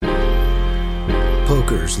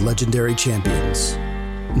Poker's legendary champions,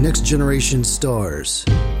 next-generation stars,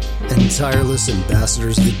 and tireless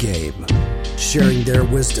ambassadors of the game, sharing their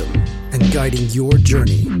wisdom and guiding your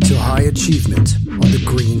journey to high achievement on the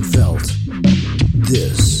green felt.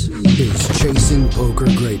 This is Chasing Poker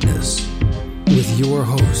Greatness with your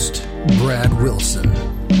host, Brad Wilson.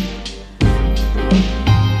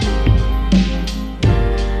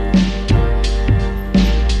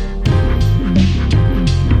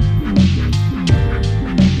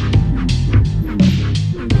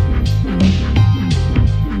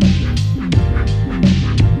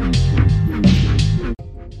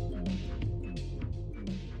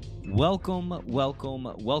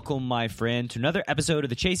 Welcome, my friend, to another episode of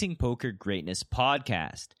the Chasing Poker Greatness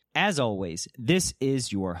podcast. As always, this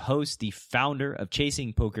is your host, the founder of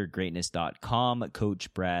ChasingPokerGreatness.com,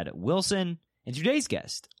 Coach Brad Wilson. And today's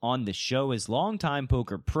guest on the show is longtime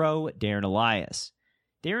poker pro, Darren Elias.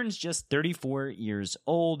 Darren's just 34 years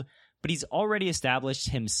old, but he's already established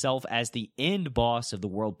himself as the end boss of the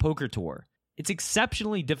World Poker Tour. It's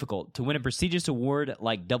exceptionally difficult to win a prestigious award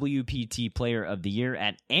like WPT Player of the Year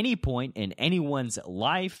at any point in anyone's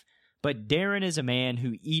life, but Darren is a man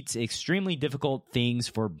who eats extremely difficult things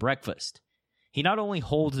for breakfast. He not only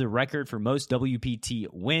holds the record for most WPT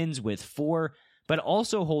wins with 4, but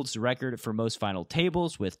also holds the record for most final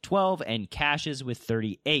tables with 12 and cashes with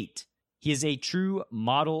 38. He is a true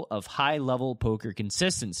model of high-level poker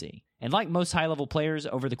consistency. And like most high-level players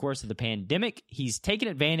over the course of the pandemic, he's taken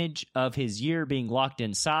advantage of his year being locked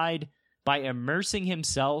inside by immersing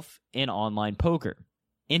himself in online poker.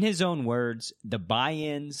 In his own words, the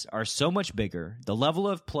buy-ins are so much bigger, the level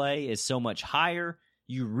of play is so much higher,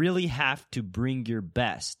 you really have to bring your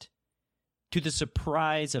best. To the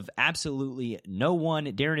surprise of absolutely no one,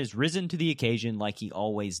 Darren has risen to the occasion like he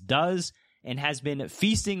always does and has been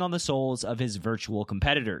feasting on the souls of his virtual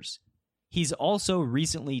competitors. He's also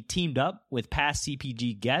recently teamed up with past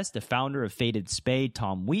CPG guest, the founder of Faded Spade,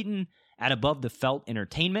 Tom Wheaton, at Above the Felt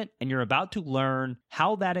Entertainment, and you're about to learn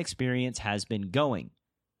how that experience has been going.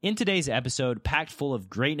 In today's episode, packed full of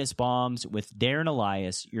greatness bombs with Darren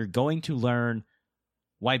Elias, you're going to learn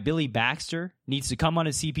why Billy Baxter needs to come on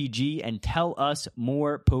a CPG and tell us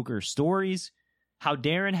more poker stories, how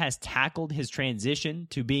Darren has tackled his transition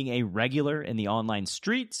to being a regular in the online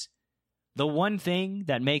streets, the one thing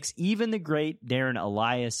that makes even the great Darren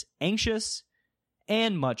Elias anxious,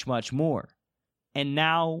 and much, much more. And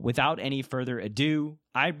now, without any further ado,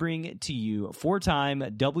 I bring to you four-time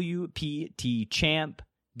WPT champ,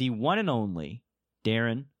 the one and only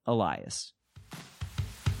Darren Elias.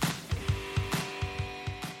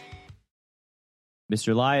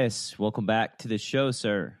 Mr. Elias, welcome back to the show,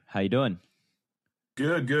 sir. How you doing?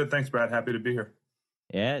 Good. Thanks, Brad. Happy to be here.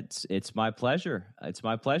 Yeah, it's my pleasure. It's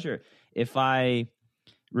my pleasure. If I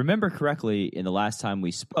remember correctly, in the last time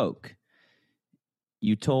we spoke,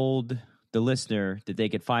 you told the listener that they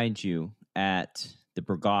could find you at the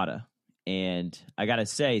Borgata. And I got to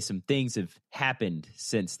say, some things have happened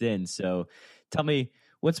since then. So tell me,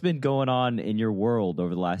 what's been going on in your world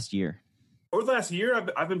over the last year? Over the last year,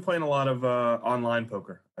 I've been playing a lot of online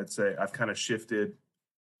poker. I'd say I've kind of shifted.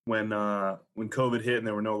 When COVID hit and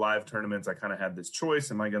there were no live tournaments, I kind of had this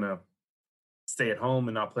choice. Am I going to stay at home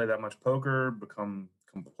and not play that much poker, become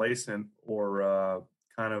complacent, or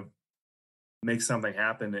kind of make something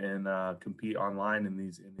happen and compete online in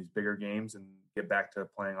these bigger games and get back to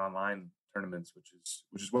playing online tournaments, which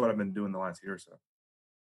is what I've been doing the last year or so.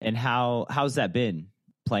 And how's that been,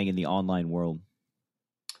 playing in the online world?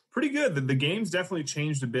 Pretty good. The game's definitely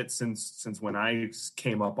changed a bit since when I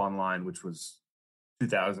came up online, which was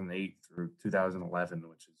 2008 through 2011,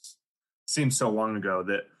 which seems so long ago.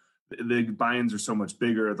 That the buy-ins are so much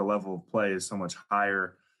bigger, the level of play is so much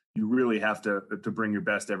higher. You really have to bring your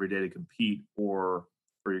best every day to compete, or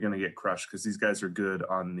you're going to get crushed, because these guys are good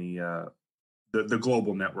on the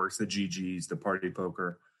global networks, the GGs, the Party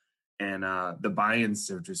Poker, and the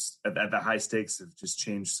buy-ins are just at the high stakes have just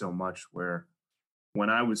changed so much. Where when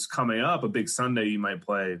I was coming up, a big Sunday you might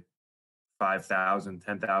play 5,000,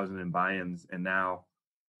 10,000 in buy-ins, and now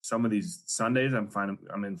some of these Sundays I'm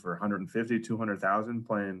in for 150, 200,000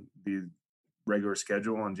 playing the regular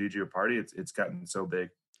schedule on GG or Party. It's gotten so big.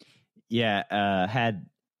 Yeah, had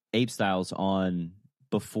Ape Styles on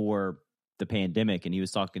before the pandemic, and he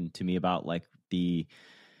was talking to me about like the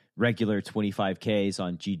regular 25Ks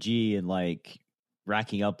on GG and like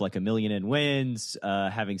racking up like $1 million in wins,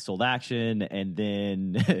 having sold action, and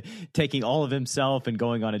then taking all of himself and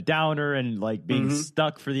going on a downer and like being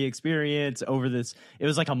stuck for the experience over this. It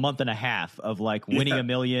was like a month and a half of like winning $1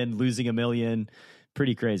 million, losing $1 million.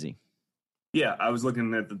 Pretty crazy. Yeah, I was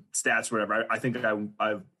looking at the stats, whatever. I think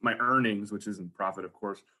I've my earnings, which isn't profit, of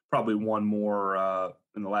course, probably won more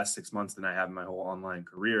in the last 6 months than I have in my whole online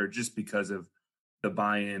career, just because of the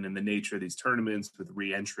buy-in and the nature of these tournaments with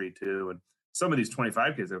re-entry too. And some of these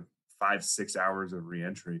 25Ks have 5-6 hours of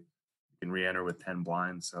re-entry. You can re-enter with 10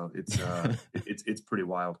 blinds, so it's it's pretty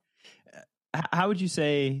wild. How would you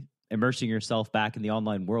say immersing yourself back in the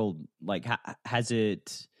online world, like, has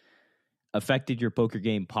it affected your poker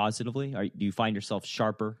game positively? Do you find yourself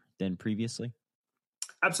sharper than previously?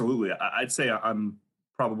 Absolutely. I'd say I'm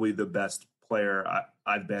probably the best player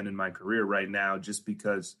I've been in my career right now, just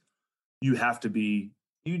because you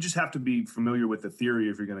just have to be familiar with the theory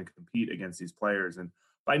if you're going to compete against these players. And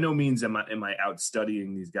by no means am I out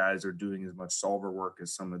studying these guys or doing as much solver work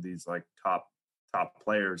as some of these like top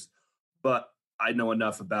players, but I know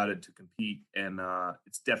enough about it to compete, and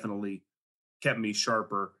it's definitely kept me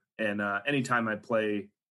sharper. And anytime I play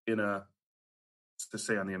in to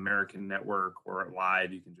say on the American network or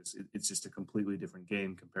live, you can it's just a completely different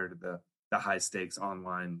game compared to the high stakes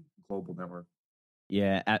online global network.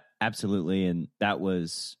 Yeah, absolutely. And that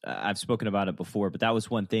was, I've spoken about it before, but that was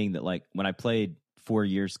one thing that, like, when I played 4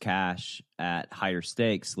 years cash at higher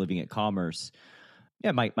stakes, living at Commerce,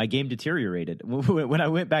 yeah, my game deteriorated. When I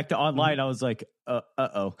went back to online, I was like,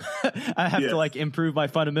 uh-oh, I have to like improve my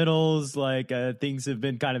fundamentals. Like things have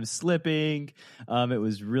been kind of slipping. It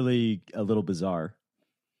was really a little bizarre.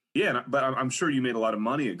 Yeah, but I'm sure you made a lot of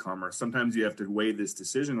money at Commerce. Sometimes you have to weigh this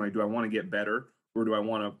decision, like, do I want to get better or do I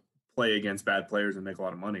want to play against bad players and make a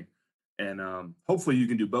lot of money? And hopefully you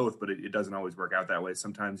can do both, but it doesn't always work out that way.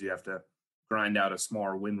 Sometimes you have to grind out a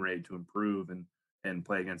smaller win rate to improve and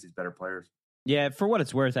play against these better players. Yeah, for what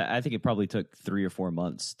it's worth, I think it probably took 3 or 4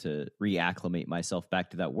 months to reacclimate myself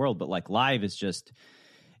back to that world. But like live is just,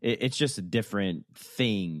 it's just a different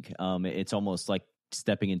thing. It's almost like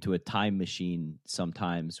stepping into a time machine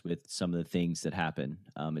sometimes with some of the things that happen.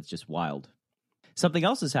 It's just wild. Something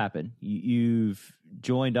else has happened. You've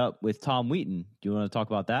joined up with Tom Wheaton. Do you want to talk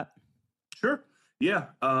about that? Sure. Yeah.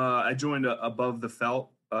 I joined Above the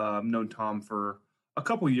Felt. I've known Tom for a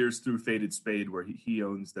couple years through Faded Spade, where he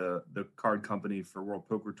owns the card company for World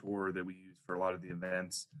Poker Tour that we use for a lot of the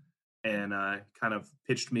events, and kind of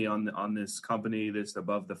pitched me on this company, this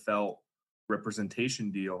Above the Felt representation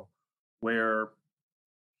deal, where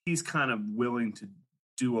he's kind of willing to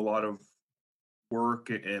do a lot of work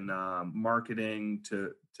and marketing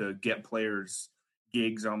to get players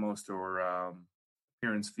gigs almost, or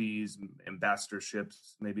appearance fees,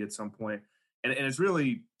 ambassadorships maybe at some point, and it's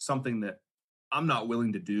really something that I'm not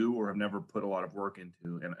willing to do or have never put a lot of work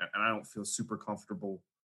into. And I don't feel super comfortable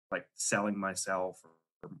like selling myself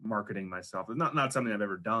or marketing myself. It's not something I've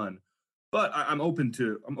ever done, but I'm open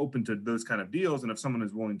to those kind of deals. And if someone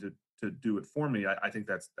is willing to do it for me, I think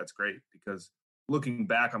that's great, because looking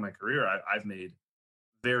back on my career, I've made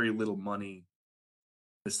very little money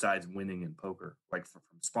besides winning in poker, like from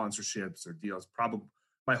sponsorships or deals. Probably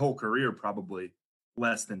my whole career, probably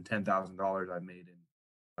less than $10,000 I made in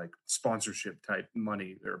like sponsorship type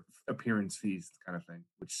money or appearance fees kind of thing,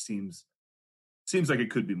 which seems like it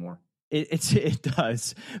could be more. It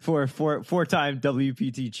does for a four-time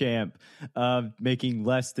WPT champ, making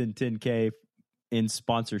less than 10K in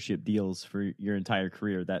sponsorship deals for your entire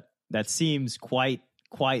career. That seems quite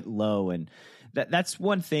low, and that's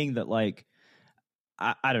one thing that, like,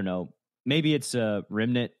 I don't know, maybe it's a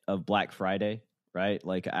remnant of Black Friday, right?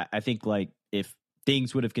 Like I think, like, if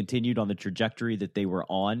things would have continued on the trajectory that they were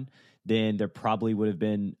on, then there probably would have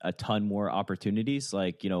been a ton more opportunities.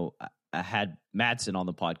 Like, you know, I had Madsen on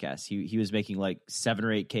the podcast. He was making like 7 or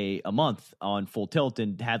 8K a month on Full Tilt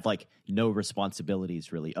and had like no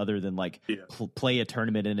responsibilities really, other than like play a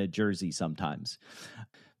tournament in a jersey sometimes.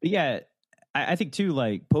 But yeah, I think too,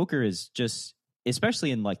 like, poker is just,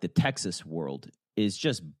 especially in like the Texas world, is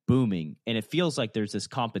just booming. And it feels like there's this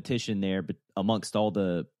competition there, but amongst all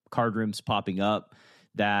the card rooms popping up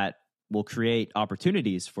that will create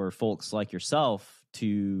opportunities for folks like yourself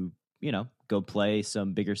to, you know, go play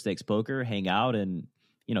some bigger stakes poker, hang out, and,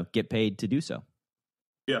 you know, get paid to do so.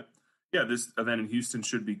 Yeah. This event in Houston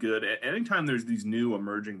should be good. Anytime there's these new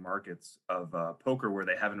emerging markets of poker where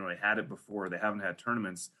they haven't really had it before, they haven't had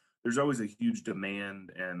tournaments, there's always a huge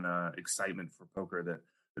demand and excitement for poker that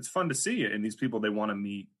it's fun to see. And these people, they want to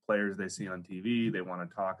meet players they see on TV. They want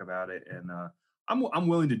to talk about it. And I'm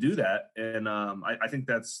willing to do that. And I think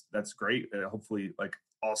that's great. Hopefully, like,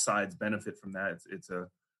 all sides benefit from that. It's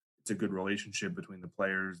a good relationship between the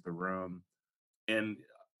players, the room. And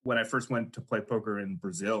when I first went to play poker in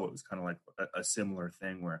Brazil, it was kind of like a similar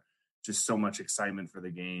thing, where just so much excitement for the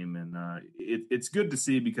game. And it's good to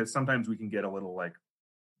see, because sometimes we can get a little like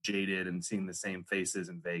jaded, and seeing the same faces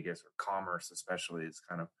in Vegas or Commerce, especially, it's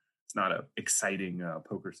not a exciting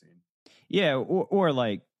poker scene. Yeah, or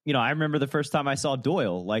like, I remember the first time I saw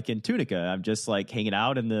Doyle, like in Tunica. I'm just like hanging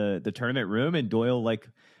out in the tournament room, and Doyle like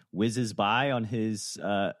whizzes by on his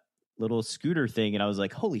little scooter thing, and I was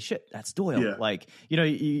like, holy shit, that's Doyle. Yeah. Like,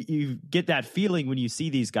 you get that feeling when you see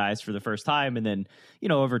these guys for the first time, and then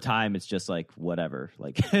over time it's just like whatever,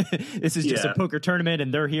 like this is just a poker tournament,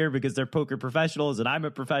 and they're here because they're poker professionals and I'm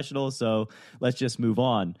a professional, so let's just move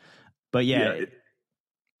on. But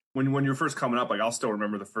when you're first coming up, like I'll still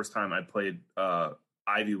remember the first time I played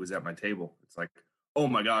Ivy was at my table. It's like, oh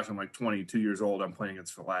my gosh, I'm like 22 years old, I'm playing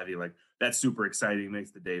against Phil Ivy. Like, that's super exciting,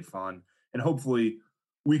 makes the day fun. And hopefully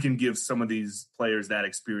we can give some of these players that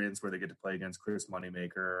experience where they get to play against Chris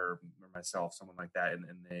Moneymaker or myself, someone like that, and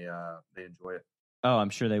they enjoy it. Oh,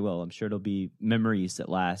 I'm sure they will. I'm sure it'll be memories that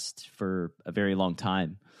last for a very long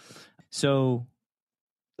time. So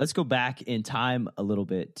let's go back in time a little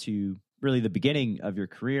bit to really the beginning of your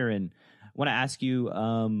career. And I want to ask you,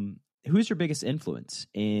 who's your biggest influence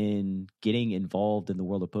in getting involved in the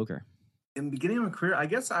world of poker? In the beginning of my career, I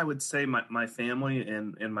guess I would say my family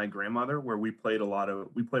and my grandmother, where we played a lot of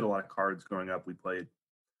cards growing up. We played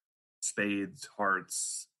spades,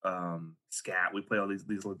 hearts, scat. We play all these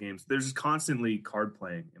little games. There's just constantly card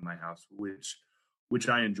playing in my house, which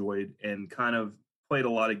I enjoyed, and kind of played a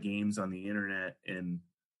lot of games on the internet, and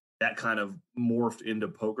that kind of morphed into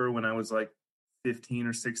poker when I was like 15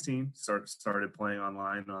 or 16. Started playing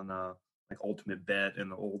online on like Ultimate Bet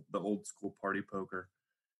and the old school party poker.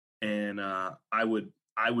 And I would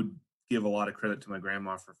give a lot of credit to my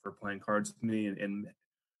grandma for playing cards with me and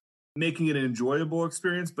making it an enjoyable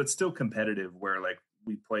experience, but still competitive, where like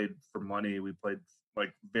we played for money. We played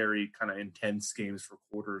like very kind of intense games for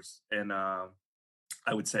quarters. And I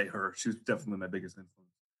would say she was definitely my biggest influence.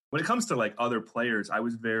 When it comes to like other players, I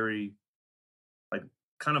was very like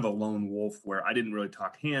kind of a lone wolf, where I didn't really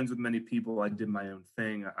talk hands with many people. I did my own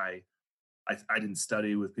thing. I didn't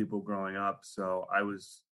study with people growing up. So I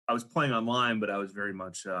was playing online, but I was very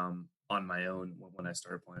much on my own when I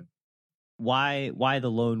started playing. Why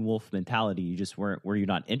the lone wolf mentality? You just were you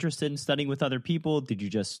not interested in studying with other people? Did you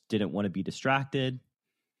just didn't want to be distracted?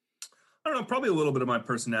 I don't know, probably a little bit of my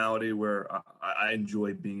personality, where I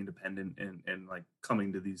enjoy being independent and like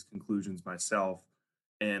coming to these conclusions myself.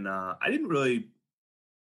 And I didn't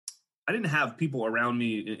have people around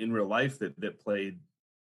me in real life that played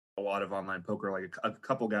a lot of online poker. Like a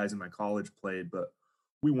couple guys in my college played, but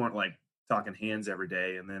we weren't like talking hands every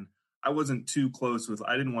day. And then I wasn't too close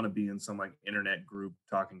I didn't want to be in some like internet group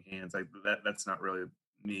talking hands. Like that's not really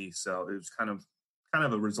me. So it was kind of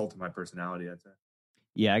a result of my personality, I'd say.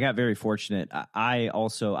 Yeah, I got very fortunate.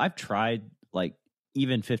 I've tried like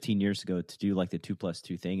even 15 years ago to do like the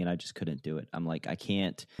 2+2 thing, and I just couldn't do it. I'm like, I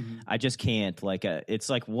can't. Mm-hmm. I just can't. Like it's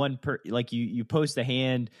like like you post a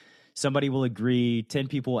hand, somebody will agree, 10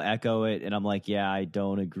 people will echo it, and I'm like, yeah, I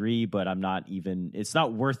don't agree, but it's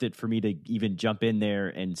not worth it for me to even jump in there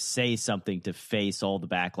and say something to face all the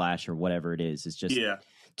backlash or whatever it is. It's just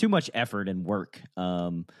too much effort and work.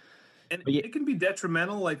 And it can be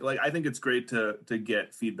detrimental. Like I think it's great to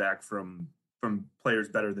get feedback from players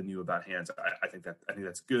better than you about hands. I think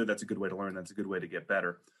that's good. That's a good way to learn. That's a good way to get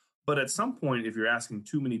better. But at some point, if you're asking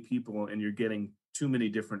too many people and you're getting too many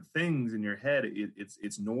different things in your head,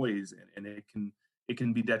 it's noise, and it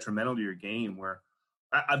can be detrimental to your game. Where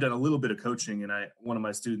I've done a little bit of coaching, and one of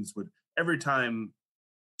my students would, every time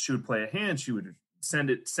she would play a hand, she would send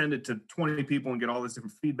it to 20 people and get all this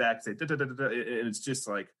different feedback. Say, and it's just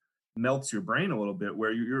like melts your brain a little bit,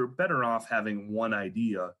 where you're better off having one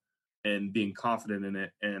idea and being confident in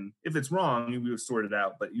it. And if it's wrong, you sort it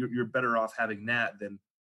out, but you're better off having that than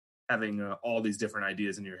having all these different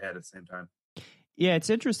ideas in your head at the same time. Yeah, it's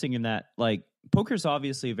interesting in that, like, poker's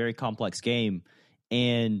obviously a very complex game.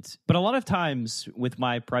 But a lot of times with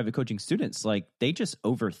my private coaching students, like, they just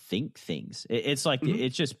overthink things. It's like, mm-hmm.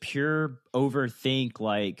 It's just pure overthink.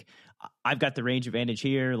 Like, I've got the range advantage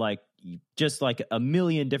here, like, just like a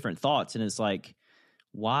million different thoughts. And it's like,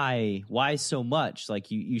 why so much?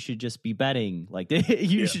 Like, you should just be betting. Like,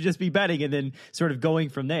 you should just be betting, and then sort of going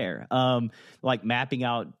from there. Like mapping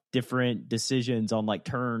out different decisions on like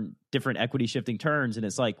different equity shifting turns. And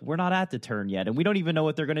it's like, we're not at the turn yet, and we don't even know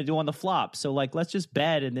what they're going to do on the flop. So like, let's just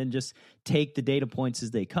bet and then just take the data points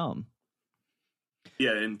as they come.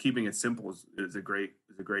 Yeah. And keeping it simple is a great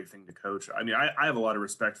thing to coach. I mean, I have a lot of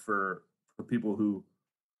respect for people who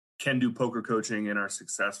can do poker coaching and are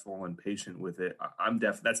successful and patient with it.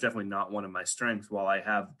 That's definitely not one of my strengths. While I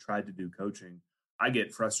have tried to do coaching, I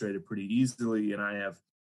get frustrated pretty easily, and I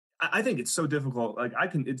I think it's so difficult. Like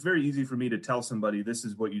it's very easy for me to tell somebody this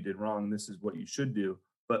is what you did wrong, this is what you should do,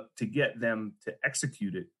 but to get them to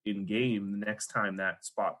execute it in game the next time that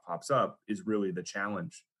spot pops up is really the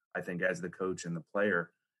challenge, I think, as the coach and the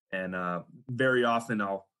player. And very often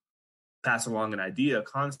I'll pass along an idea, a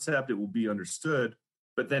concept, it will be understood,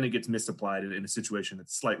 but then it gets misapplied in a situation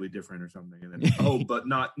that's slightly different or something. And then, but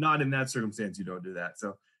not in that circumstance, you don't do that.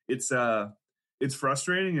 So it's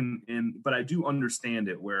frustrating, but I do understand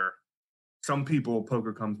it, where some people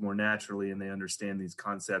poker comes more naturally and they understand these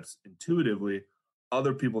concepts intuitively.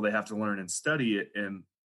 Other people, they have to learn and study it. And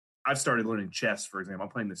I've started learning chess, for example.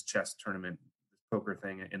 I'm playing this chess tournament, this poker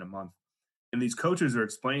thing in a month. And these coaches are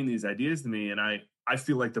explaining these ideas to me, and I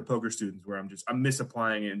feel like the poker students where I'm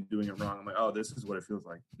misapplying it and doing it wrong. I'm like, oh, this is what it feels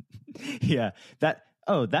like. Yeah,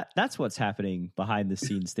 that's what's happening behind the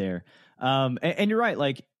scenes there. And you're right.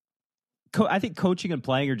 Like, I think coaching and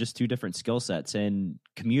playing are just two different skill sets, and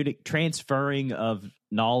transferring of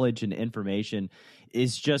knowledge and information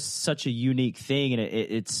is just such a unique thing. And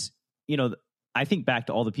it's, I think back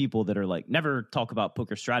to all the people that are like, never talk about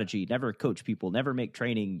poker strategy, never coach people, never make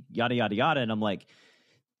training, yada, yada, yada. And I'm like,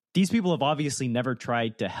 these people have obviously never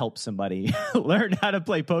tried to help somebody learn how to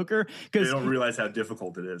play poker, because they don't realize how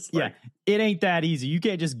difficult it is. Like, yeah, it ain't that easy. You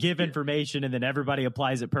can't just give information and then everybody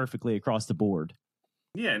applies it perfectly across the board.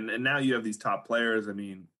 Yeah, and now you have these top players. I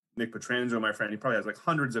mean, Nick Petrangelo, my friend, he probably has like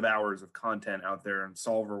hundreds of hours of content out there and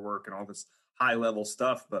solver work and all this high-level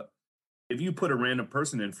stuff. But if you put a random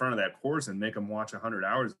person in front of that course and make them watch 100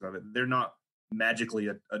 hours of it, they're not magically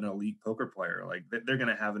an elite poker player. Like, they're going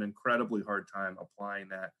to have an incredibly hard time applying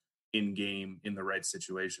that in game in the right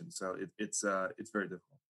situation. So it's very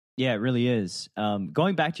difficult. Yeah, it really is.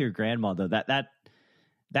 Going back to your grandma though, that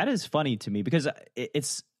is funny to me, because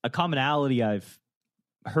it's a commonality I've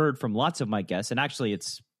heard from lots of my guests, and actually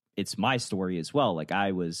it's my story as well. Like,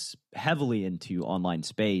 I was heavily into online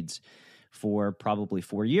spades for probably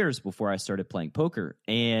 4 years before I started playing poker.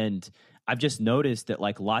 And I've just noticed that,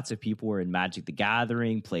 like, lots of people were in Magic the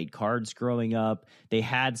Gathering, played cards growing up. They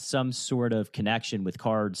had some sort of connection with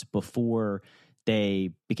cards before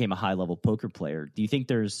they became a high-level poker player. Do you think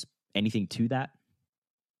there's anything to that?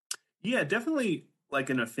 Yeah, definitely, like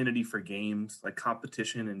an affinity for games, like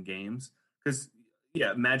competition in games. Because,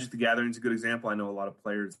 yeah, Magic the Gathering is a good example. I know a lot of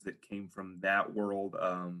players that came from that world.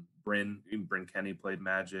 Bryn Kenny played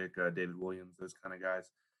Magic, David Williams, those kind of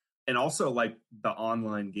guys. And also, like, the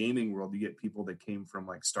online gaming world, you get people that came from,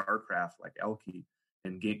 like, StarCraft, like Elke,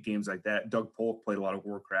 and games like that. Doug Polk played a lot of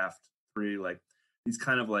Warcraft 3, like these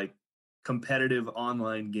kind of, like, competitive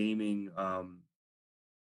online gaming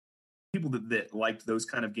people that liked those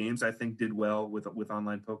kind of games, I think, did well with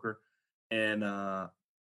online poker. And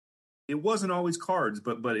it wasn't always cards,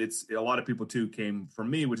 but it's a lot of people too came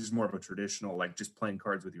from me, which is more of a traditional, like, just playing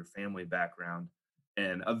cards with your family background.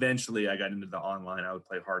 And eventually I got into the online. I would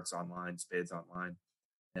play hearts online, spades online,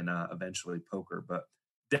 and eventually poker. But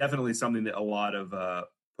definitely something that a lot of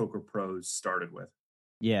poker pros started with.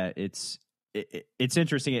 Yeah, it's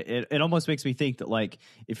interesting. It almost makes me think that, like,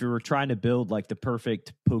 if you were trying to build, like, the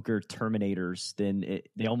perfect poker terminators, then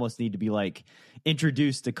they almost need to be, like,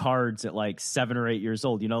 introduced to cards at, like, 7 or 8 years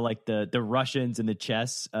old. Like the Russians and the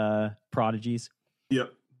chess prodigies.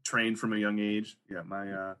 Yep, trained from a young age. Yeah,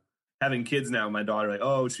 my having kids now, my daughter, like,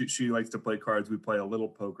 oh, she likes to play cards. We play a little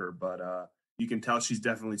poker, but you can tell she's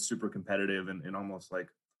definitely super competitive and almost, like,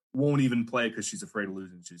 won't even play because she's afraid of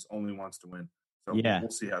losing. She just only wants to win. So yeah, we'll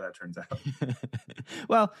see how that turns out.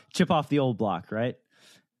 Well, chip off the old block, right?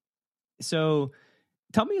 So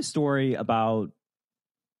tell me a story about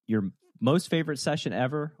your most favorite session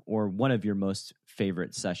ever, or one of your most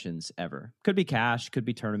favorite sessions ever. Could be cash, could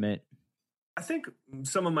be tournament. I think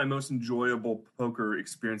some of my most enjoyable poker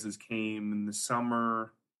experiences came in the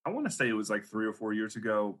summer. I want to say it was like 3 or 4 years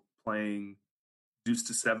ago, playing Deuce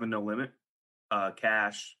to 7 No Limit,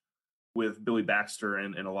 cash, with Billy Baxter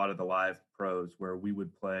and a lot of the live pros, where we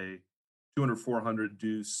would play 200, 400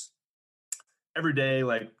 Deuce every day,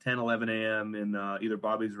 like 10, 11 a.m. in either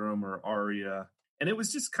Bobby's room or Aria. And it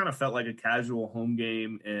was just kind of felt like a casual home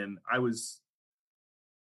game. And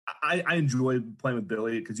I enjoyed playing with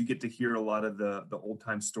Billy because you get to hear a lot of the old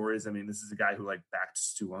time stories. I mean, this is a guy who, like, backed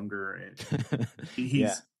Stu Unger, and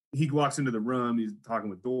he walks into the room, he's talking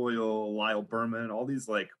with Doyle, Lyle Berman, all these,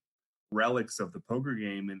 like, relics of the poker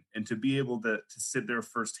game, and to be able to sit there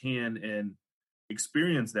firsthand and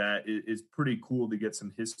experience that is pretty cool, to get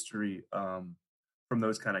some history from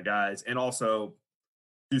those kind of guys. And also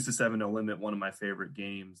Deuce to 7 No Limit, one of my favorite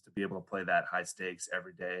games, to be able to play that high stakes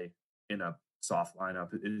every day in a soft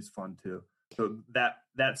lineup. It is fun too. So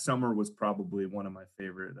that summer was probably one of my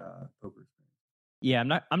favorite poker experiences. Yeah, I'm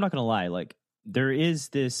not gonna lie. Like there is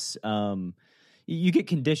this you get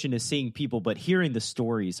conditioned to seeing people, but hearing the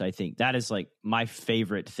stories, I think that is like my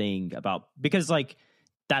favorite thing about, because like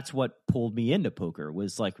that's what pulled me into poker,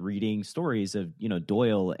 was like reading stories of, you know,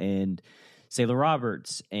 Doyle and Sailor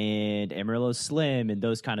Roberts and Amarillo Slim and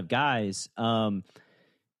those kind of guys. Do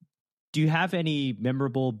you have any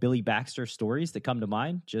memorable Billy Baxter stories that come to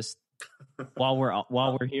mind just while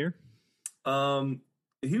we're here?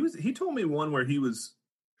 He told me one where he was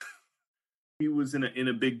in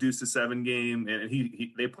a big deuce to 7 game, and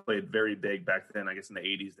they played very big back then. I guess in the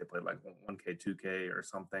 80s they played like 1K, 2K or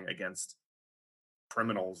something against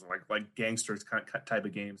criminals, like gangsters kind of type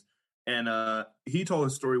of games. And he told a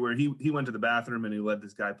story where he went to the bathroom and he let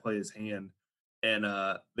this guy play his hand, and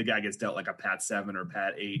the guy gets dealt like a Pat 7 or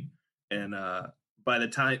Pat 8, and by the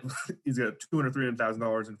time he's got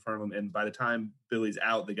 $200,000-$300,000 in front of him, and by the time Billy's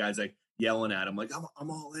out, the guy's like yelling at him like, I'm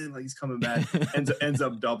all in, like he's coming back. ends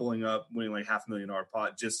up doubling up, winning like $500,000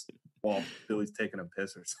 pot just while Billy's taking a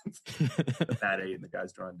piss or something. The Pat 8 and the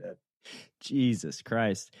guy's drawn dead. Jesus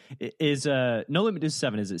Christ. Is No Limit Deuce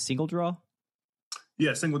 7, is it single draw?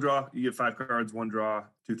 Yeah, single draw. You get 5 cards, 1 draw,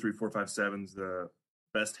 2, 3, 4, 5, 7's the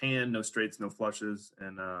best hand, no straights, no flushes,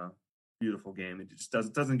 and beautiful game. It just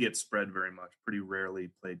doesn't get spread very much. Pretty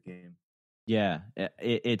rarely played game. Yeah,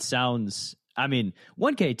 it sounds, I mean,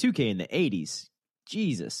 1K, 2K in the 80s.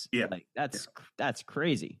 Jesus. Yeah. Like that's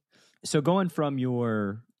crazy. So going from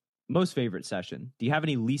your most favorite session, do you have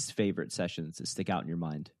any least favorite sessions that stick out in your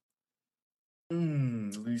mind?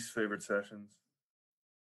 Least favorite sessions.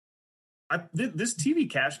 This TV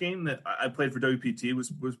cash game that I played for WPT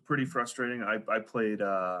was pretty frustrating. I played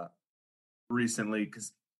recently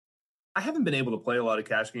because I haven't been able to play a lot of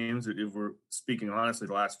cash games, if we're speaking honestly,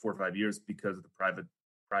 the last 4 or 5 years because of the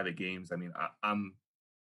private games. I mean, I'm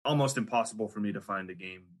almost impossible for me to find a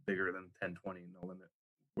game bigger than 10, 20, no limit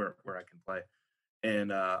where I can play.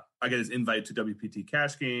 And I get this invite to WPT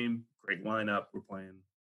cash game, great lineup. We're playing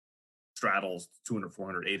straddles, 200,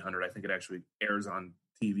 400, 800. I think it actually airs on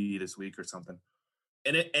TV this week or something.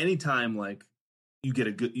 And at any time, like you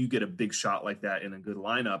get a big shot like that in a good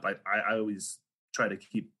lineup, I always try to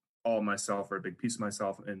keep all myself or a big piece of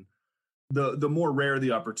myself. And the more rare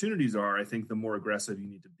the opportunities are, I think the more aggressive you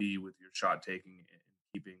need to be with your shot taking and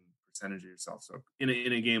keeping percentage of yourself. So in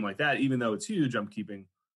a game like that, even though it's huge, I'm keeping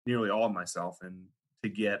nearly all of myself. And to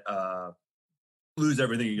get lose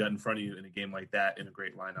everything you got in front of you in a game like that in a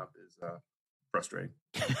great lineup is frustrating.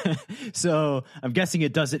 So I'm guessing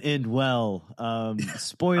it doesn't end well.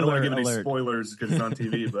 Spoiler I don't want to give alert. any spoilers because it's on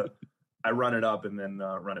TV, but I run it up and then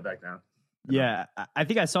run it back down. Yeah, I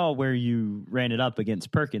think I saw where you ran it up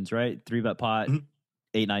against Perkins, right? 3-bet pot,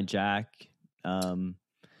 8-9 jack.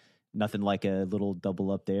 Nothing like a little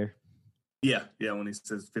double up there. Yeah. When he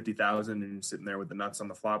says 50,000 and you're sitting there with the nuts on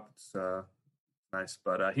the flop, it's nice.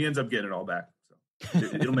 But he ends up getting it all back, so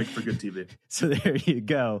it'll make for good TV. So there you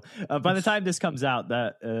go. By the time this comes out,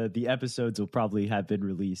 that the episodes will probably have been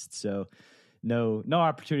released. So no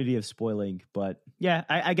opportunity of spoiling. But yeah,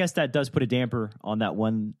 I guess that does put a damper on that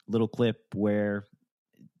one little clip where.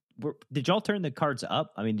 Did y'all turn the cards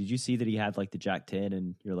up? I mean, did you see that he had like the Jack 10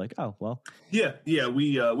 and you're like, oh, well. Yeah.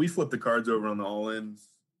 We flipped the cards over on the all-ins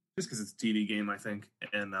just because it's a TV game, I think.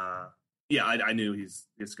 And I knew he has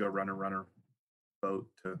to go runner vote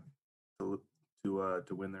to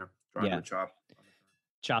win there. Trying to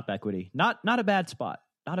chop equity. Not a bad spot.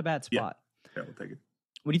 Not a bad spot. Yeah, we'll take it.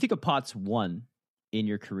 When you think of pots won in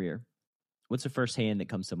your career, what's the first hand that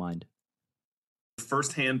comes to mind?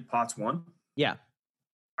 First hand pots won? Yeah.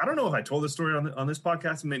 I don't know if I told this story on this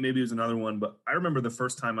podcast. Maybe it was another one, but I remember the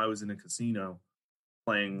first time I was in a casino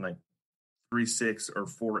playing like 3-6 or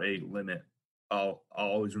 4-8 limit. I'll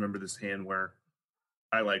always remember this hand where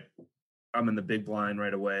I'm in the big blind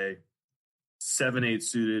right away, 7-8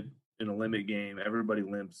 suited in a limit game. Everybody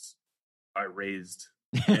limps. I raised,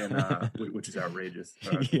 and which is outrageous.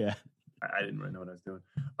 Yeah, I didn't really know what I was doing.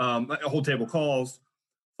 A whole table calls,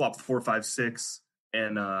 flop 4, 5, 6,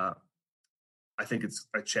 and I think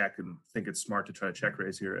I check and think it's smart to try to check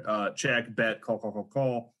raise here. Check, bet,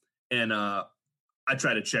 call. And I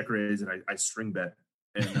try to check raise and I string bet.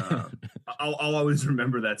 And I'll always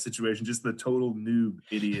remember that situation. Just the total noob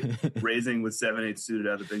idiot raising with 7-8 suited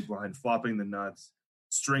out of the big blind, flopping the nuts,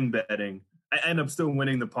 string betting. I end up still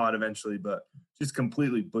winning the pot eventually, but just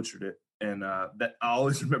completely butchered it. And that I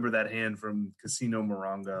always remember that hand from Casino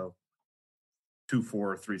Morongo,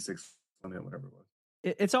 2-4, 3-6 limit, whatever it was.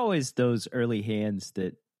 It's always those early hands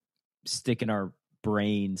that stick in our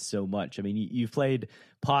brains so much. I mean, you've played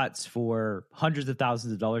pots for hundreds of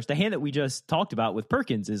thousands of dollars. The hand that we just talked about with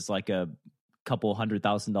Perkins is like a couple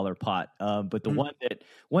 $100,000 pot. But the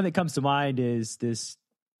one that comes to mind is this,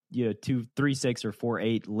 2-3-6 or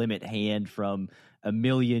 4-8 limit hand from a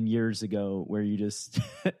million years ago, where you just,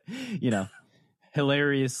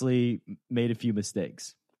 hilariously made a few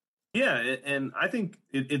mistakes. Yeah, and I think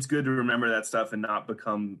it's good to remember that stuff and not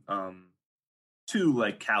become too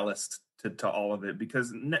like calloused to all of it,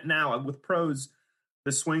 because now with pros,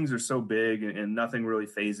 the swings are so big and nothing really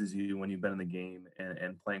phases you when you've been in the game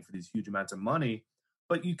and playing for these huge amounts of money.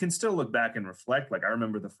 But you can still look back and reflect. Like, I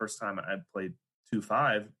remember the first time I played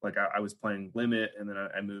 2-5, like I was playing limit, and then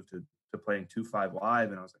I moved to playing 2-5 live,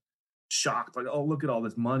 and I was like shocked, like, oh, look at all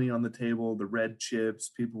this money on the table, the red chips,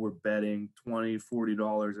 people were betting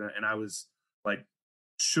 $20-$40, and I was like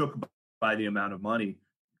shook by the amount of money,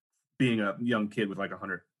 being a young kid with like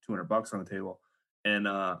 $100-$200 on the table. And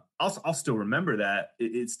I'll still remember that.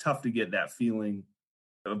 It's tough to get that feeling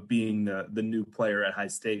of being the new player at high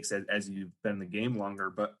stakes as you've been in the game longer,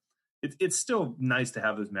 but it's still nice to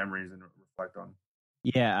have those memories and reflect on.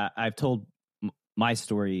 Yeah, I've told my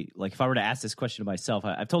story. Like, if I were to ask this question to myself,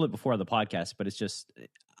 I've told it before on the podcast, but it's just,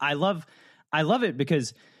 I love it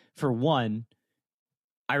because, for one,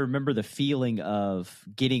 I remember the feeling of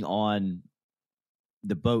getting on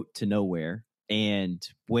the boat to nowhere and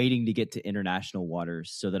waiting to get to international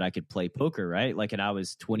waters so that I could play poker, right? Like, and I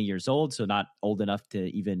was 20 years old, so not old enough to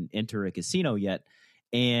even enter a casino yet.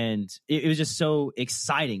 And it was just so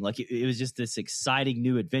exciting. Like, it was just this exciting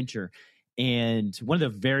new adventure. And one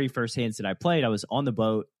of the very first hands that I played, I was on the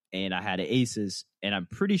boat and I had aces, and I'm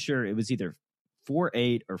pretty sure it was either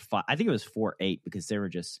 4-8 or 5. I think it was 4-8, because there were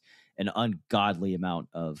just an ungodly amount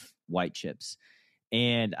of white chips.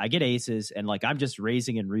 And I get aces, and like, I'm just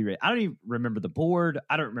raising and re-raising. I don't even remember the board.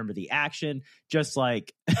 I don't remember the action. Just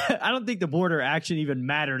like, I don't think the board or action even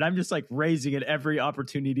mattered. I'm just like raising at every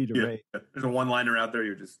opportunity to raise. There's a one-liner out there.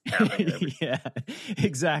 You're just tapping. Yeah,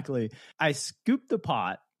 exactly. I scooped the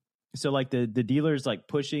pot. So like the dealer's like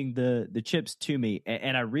pushing the chips to me.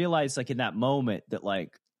 And I realized, like, in that moment that,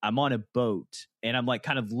 like, I'm on a boat and I'm like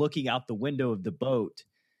kind of looking out the window of the boat.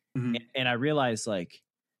 Mm-hmm. And I realized, like,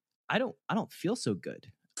 I don't feel so good.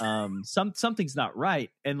 Something's not right.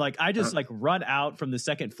 And like, I just like run out from the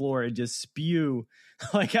second floor and just spew,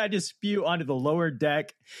 like I just spew onto the lower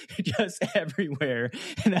deck, just everywhere.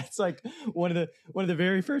 And that's like one of the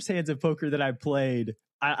very first hands of poker that I played.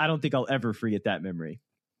 I don't think I'll ever forget that memory.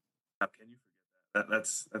 How can you forget that?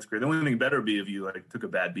 That's great. The only thing better would be if you like took a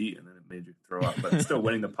bad beat and then it made you throw up, but still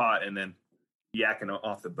winning the pot and then yakking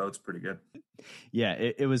off the boat's pretty good. Yeah,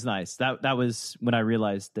 it was nice. That was when I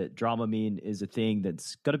realized that Dramamine is a thing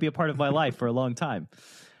that's going to be a part of my life for a long time.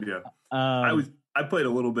 Yeah. I played a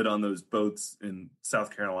little bit on those boats in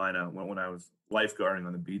South Carolina when I was lifeguarding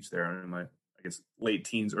on the beach there in my, I guess, late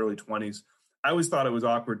teens, early 20s. I always thought it was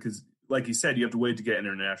awkward because, like you said, you have to wait to get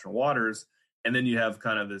international waters, and then you have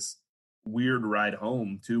kind of this weird ride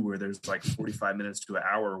home too, where there's like 45 minutes to an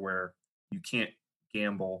hour where you can't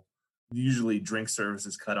gamble. Usually drink service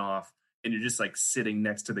is cut off, and you're just like sitting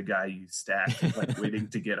next to the guy you stacked, like waiting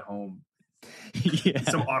to get home. Yeah.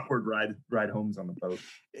 Some awkward ride homes on the boat.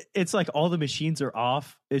 It's like all the machines are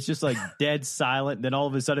off. It's just like dead silent. Then all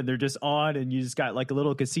of a sudden they're just on, and you just got like a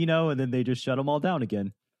little casino, and then they just shut them all down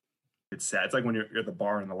again. It's sad. It's like when you're at the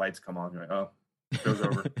bar and the lights come on. You're like, oh, show's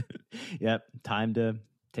over. Yep, time to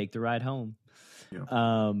take the ride home.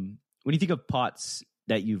 Yeah. When you think of pots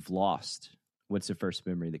that you've lost, what's the first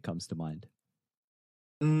memory that comes to mind?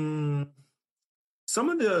 Some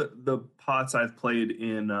of the pots I've played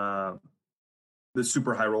in the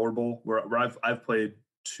Super High Roller Bowl, where I've played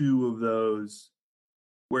 2 of those,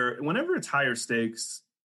 where whenever it's higher stakes,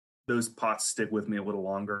 those pots stick with me a little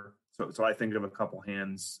longer. So I think of a couple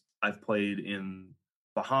hands I've played in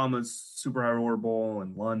Bahamas Super High Roller Bowl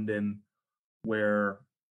in London, where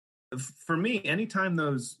for me, anytime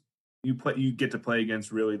those you get to play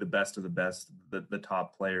against really the best of the best, the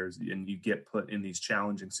top players, and you get put in these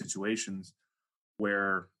challenging situations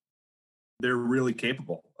where they're really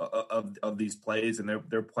capable of these plays, and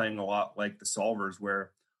they're playing a lot like the solvers,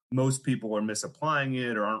 where most people are misapplying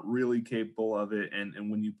it or aren't really capable of it. And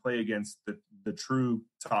when you play against the true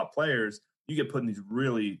top players, you get put in these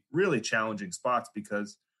really, really challenging spots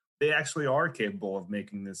because they actually are capable of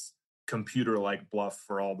making this computer-like bluff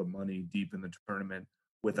for all the money deep in the tournament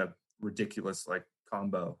with a ridiculous like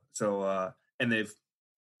combo. So and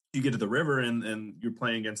you get to the river and you're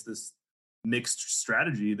playing against this mixed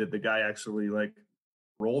strategy that the guy actually like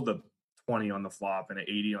rolled a 20 on the flop and an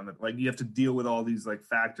 80 on the, like, you have to deal with all these like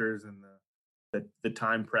factors and the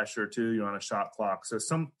time pressure too. You're on a shot clock. So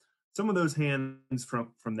some of those hands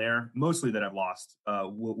from there, mostly that I've lost,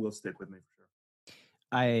 will stick with me for sure.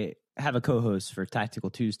 I have a co-host for Tactical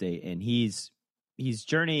Tuesday, and he's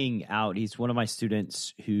journeying out. He's one of my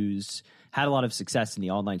students who's had a lot of success in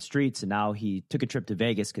the online streets, and now he took a trip to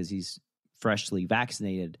Vegas because he's freshly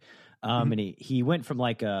vaccinated. And he went from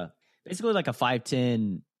basically like a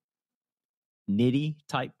 5'10" nitty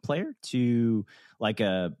type player to like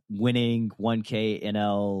a winning 1K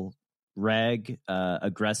NL reg,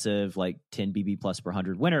 aggressive, like 10 BB plus per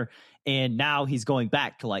 100 winner. And now he's going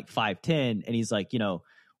back to like 5'10", and he's like,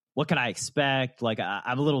 what can I expect? Like,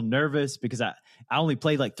 I'm a little nervous because I only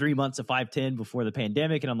played like 3 months of 5'10" before the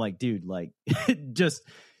pandemic. And I'm like, dude, like, just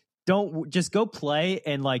go play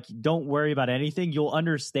and like, don't worry about anything. You'll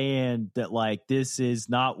understand that like, this is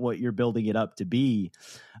not what you're building it up to be.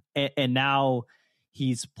 And now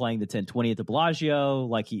he's playing the 1020 at the Bellagio.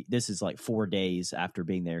 Like this is like 4 days after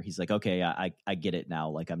being there. He's like, okay, I get it now.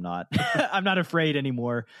 Like I'm not, I'm not afraid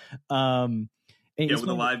anymore. With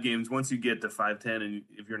the live games, once you get to 5'10", and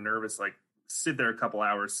if you're nervous, like sit there a couple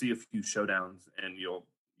hours, see a few showdowns, and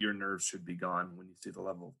your nerves should be gone when you see the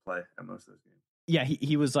level of play at most of those games. Yeah,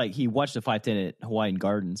 he was like, he watched the 5'10" at Hawaiian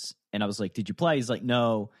Gardens, and I was like, did you play? He's like,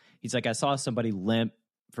 no. He's like, I saw somebody limp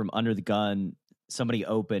from under the gun, somebody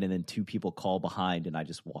open, and then 2 people call behind, and I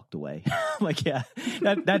just walked away. I'm like, yeah,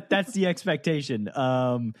 that's the expectation.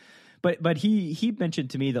 But he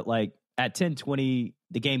mentioned to me that like at 1020,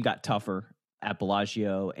 the game got tougher at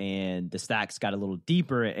Bellagio, and the stacks got a little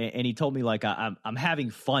deeper. And he told me like, I'm having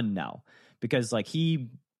fun now because like he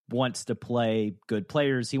wants to play good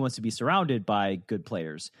players. He wants to be surrounded by good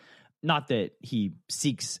players. Not that he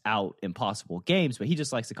seeks out impossible games, but he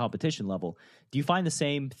just likes the competition level. Do you find the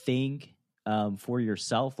same thing for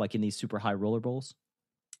yourself, like in these super high roller bowls?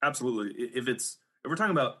 Absolutely. If we're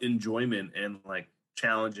talking about enjoyment and like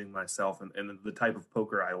challenging myself and the type of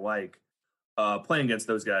poker I like, playing against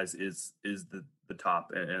those guys is the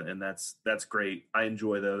top, and that's great. I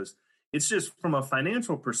enjoy those. It's just from a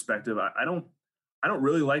financial perspective, I don't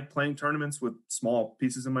really like playing tournaments with small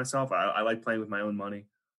pieces of myself. I like playing with my own money.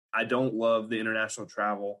 I don't love the international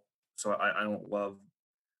travel, so I don't love,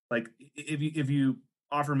 like, if you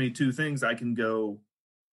offer me 2 things, I can go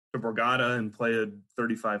to Borgata and play a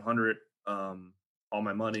 3,500 all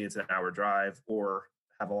my money. It's an hour drive, or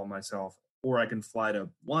have all myself. Or I can fly to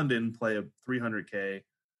London, play a 300K,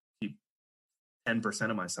 keep 10%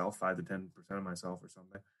 of myself, 5 to 10% of myself, or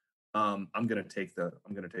something. I'm gonna take the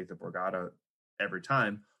Borgata every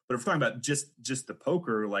time. But if we're talking about just the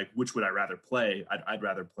poker, like which would I rather play? I'd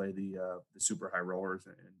rather play the super high rollers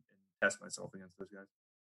and test myself against those guys.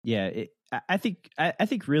 Yeah, I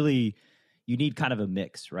think really you need kind of a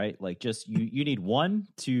mix, right? Like just you need one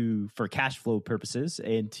for cash flow purposes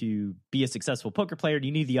and to be a successful poker player.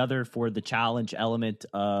 You need the other for the challenge element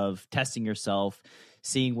of testing yourself,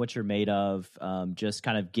 seeing what you're made of. Just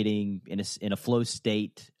kind of getting in a flow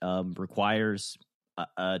state requires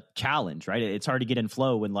a challenge, right? It's hard to get in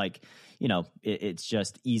flow when it's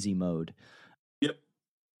just easy mode. Yep.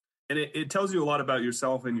 And it tells you a lot about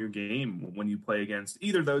yourself and your game when you play against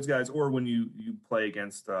either those guys, or when you play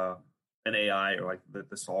against an AI or like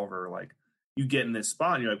the solver. Like you get in this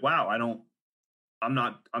spot and you're like, wow, I'm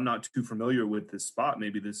not too familiar with this spot.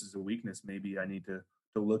 Maybe this is a weakness. Maybe I need to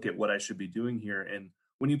look at what I should be doing here. And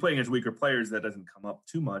when you play against weaker players, that doesn't come up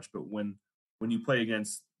too much. But when you play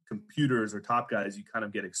against computers or top guys, you kind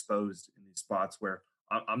of get exposed in these spots where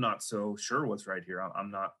I'm not so sure what's right here.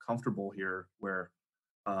 I'm not comfortable here, where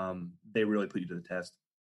they really put you to the test.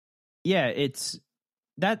 Yeah, it's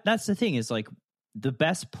that's the thing, is like the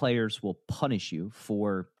best players will punish you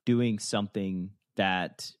for doing something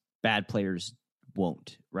that bad players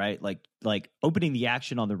won't, right? Like opening the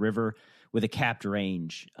action on the river with a capped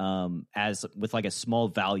range, as with like a small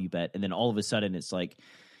value bet, and then all of a sudden it's like,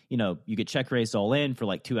 you get check raised all in for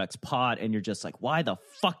like 2x pot, and you're just like, why the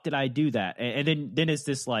fuck did I do that? And then it's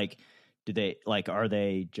this like, are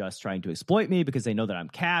they just trying to exploit me because they know that I'm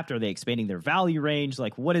capped? Are they expanding their value range?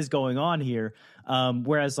 Like, what is going on here?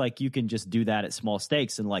 Whereas like you can just do that at small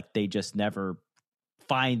stakes, and like they just never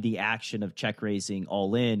find the action of check raising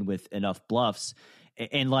all in with enough bluffs.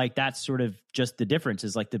 And like that's sort of just the difference,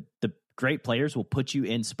 is like the great players will put you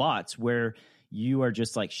in spots where you are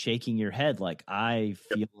just like shaking your head, like, I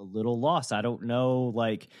feel a little lost. I don't know.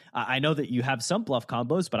 Like, I know that you have some bluff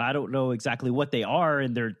combos, but I don't know exactly what they are,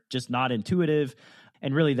 and they're just not intuitive.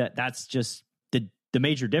 And really that's just the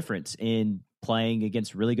major difference in playing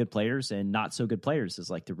against really good players and not so good players, is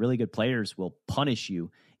like the really good players will punish you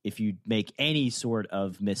if you make any sort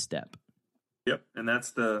of misstep. Yep. And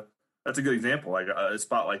that's a good example, like a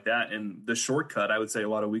spot like that. And the shortcut I would say a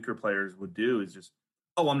lot of weaker players would do is just,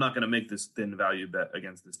 I'm not going to make this thin value bet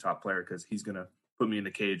against this top player because he's going to put me in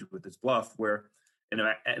the cage with this bluff. Where in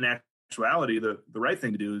actuality, the right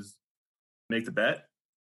thing to do is make the bet.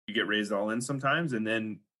 You get raised all in sometimes, and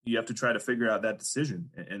then you have to try to figure out that decision.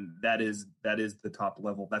 And that is the top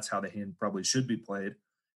level. That's how the hand probably should be played.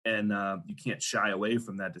 And you can't shy away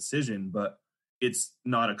from that decision, but it's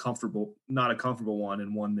not a comfortable one,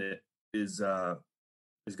 and one that is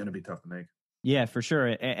going to be tough to make. Yeah, for sure.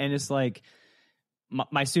 And it's like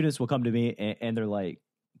my students will come to me and they're like,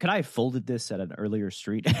 could I have folded this at an earlier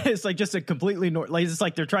street? It's like just a completely like it's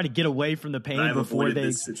like they're trying to get away from the pain before they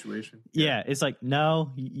this situation. Yeah, it's like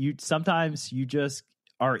no, you sometimes you just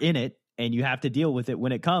are in it and you have to deal with it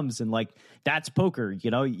when it comes, and like that's poker. You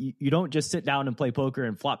know, you don't just sit down and play poker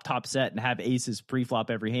and flop top set and have aces pre-flop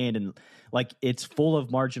every hand, and like it's full of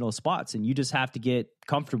marginal spots, and you just have to get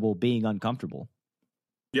comfortable being uncomfortable.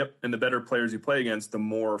 Yep, and the better players you play against, the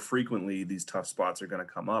more frequently these tough spots are going to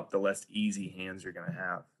come up, the less easy hands you're going to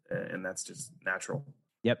have, and that's just natural.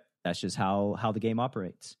 Yep, that's just how the game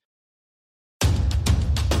operates.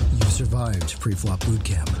 You survived pre-flop boot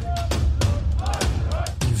camp.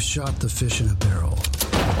 You've shot the fish in a barrel.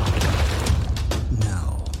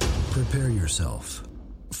 Now, prepare yourself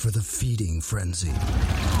for the feeding frenzy.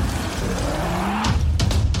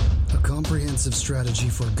 Comprehensive strategy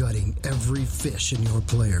for gutting every fish in your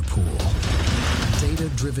player pool.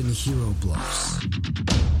 Data-driven hero bluffs,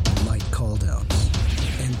 light call downs,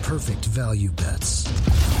 and perfect value bets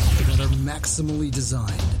that are maximally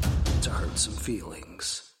designed to hurt some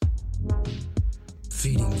feelings.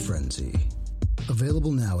 Feeding Frenzy.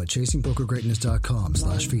 Available now at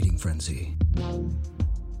chasingpokergreatness.com/feeding frenzy.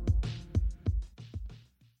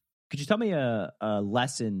 Could you tell me a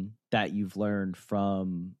lesson that you've learned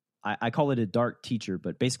from, I call it a dark teacher,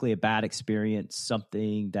 but basically a bad experience,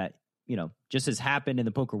 something that, you know, just has happened in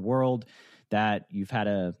the poker world that you've had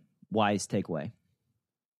a wise takeaway?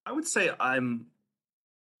 I would say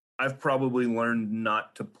I've probably learned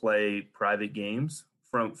not to play private games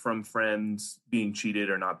from friends being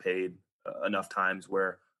cheated or not paid enough times,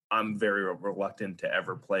 where I'm very reluctant to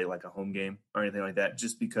ever play like a home game or anything like that,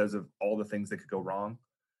 just because of all the things that could go wrong.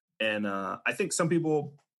 And I think some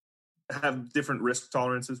people have different risk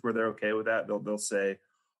tolerances where they're okay with that. They'll say,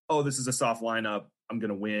 oh, this is a soft lineup, I'm going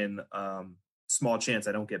to win. Small chance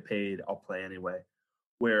I don't get paid, I'll play anyway.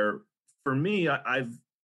 Where for me, I've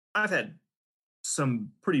had some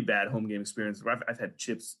pretty bad home game experiences where I've had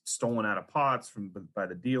chips stolen out of pots by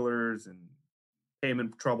the dealers and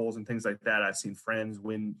payment troubles and things like that. I've seen friends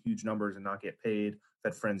win huge numbers and not get paid.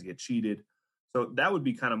 I've had friends get cheated. So that would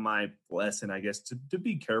be kind of my lesson, I guess, to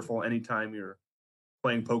be careful anytime you're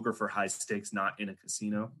playing poker for high stakes, not in a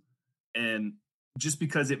casino. And just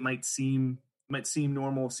because it might seem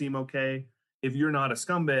normal, seem okay, if you're not a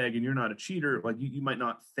scumbag and you're not a cheater, like you might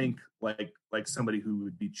not think like somebody who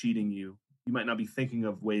would be cheating you. You might not be thinking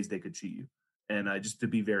of ways they could cheat you. And just to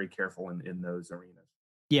be very careful in those arenas.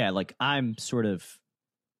 Yeah, like I'm sort of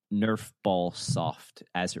Nerf ball soft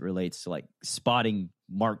as it relates to like spotting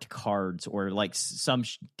marked cards or like some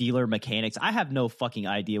dealer mechanics. I have no fucking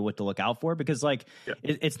idea what to look out for because like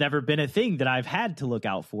it's never been a thing that I've had to look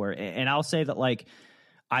out for. And I'll say that like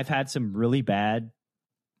I've had some really bad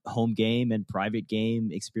home game and private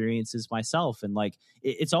game experiences myself. And like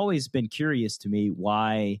it's always been curious to me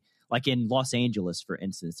why, like in Los Angeles, for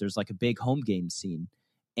instance, there's like a big home game scene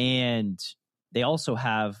and they also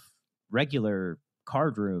have regular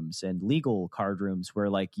card rooms and legal card rooms where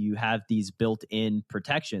like you have these built-in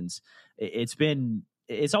protections. It's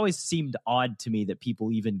always seemed odd to me that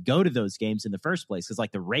people even go to those games in the first place because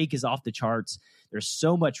like the rake is off the charts. There's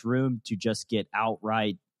so much room to just get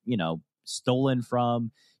outright, you know, stolen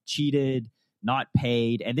from, cheated, not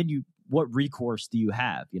paid. And then what recourse do you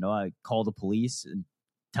have? You know, I call the police and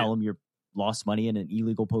tell them you're lost money in an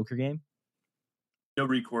illegal poker game. No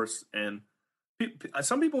recourse. And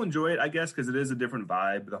some people enjoy it, I guess, because it is a different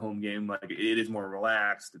vibe. The home game, like it is more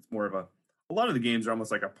relaxed. It's more of a lot of the games are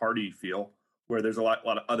almost like a party feel where there's a lot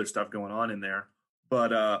of other stuff going on in there.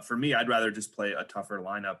 But for me, I'd rather just play a tougher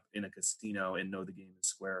lineup in a casino and know the game is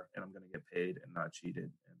square and I'm going to get paid and not cheated.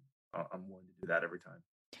 And I'm willing to do that every time.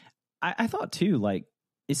 I thought too, like,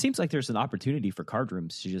 it seems like there's an opportunity for card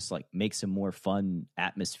rooms to just like make some more fun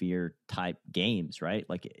atmosphere type games, right?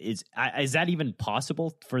 Like, is that even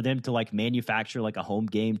possible for them to like manufacture like a home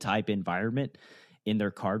game type environment in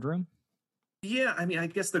their card room? Yeah, I mean, I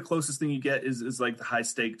guess the closest thing you get is like the high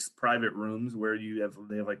stakes private rooms where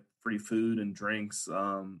they have like free food and drinks.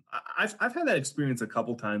 I've had that experience a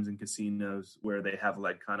couple times in casinos where they have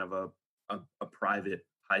like kind of a private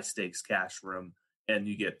high stakes cash room and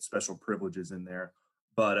you get special privileges in there.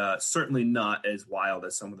 But certainly not as wild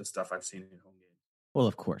as some of the stuff I've seen in home games. Well,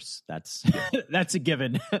 of course, that's that's a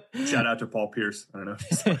given. Shout out to Paul Pierce. I don't know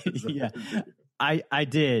if you saw Yeah, I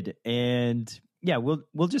did, and yeah,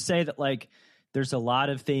 we'll just say that like there's a lot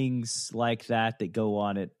of things like that that go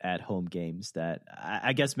on at home games that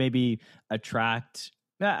I guess maybe attract.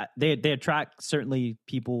 They attract certainly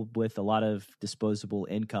people with a lot of disposable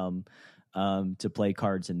income to play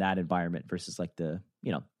cards in that environment versus like the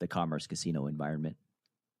Commerce Casino environment.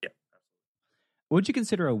 Yeah. What would you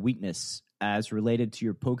consider a weakness as related to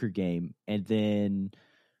your poker game, and then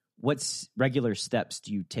what regular steps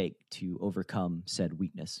do you take to overcome said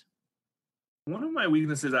weakness? One of my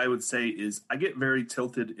weaknesses, I would say, is I get very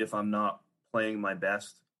tilted if I'm not playing my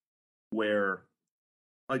best. Where,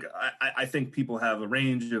 like, I think a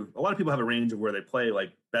lot of people have a range of where they play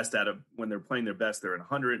like best when they're playing their best, they're at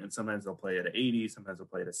 100, and sometimes they'll play at 80, sometimes they'll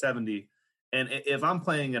play at 70. And if I'm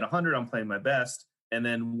playing at 100, I'm playing my best. And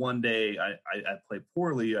then one day I play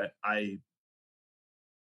poorly. I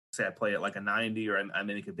say I play at like a 90, or I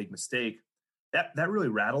make a big mistake. That really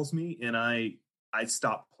rattles me, and I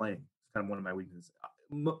stop playing. It's kind of one of my weaknesses.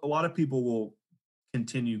 A lot of people will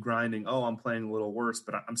continue grinding. Oh, I'm playing a little worse,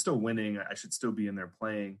 but I'm still winning. I should still be in there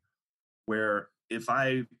playing. Where if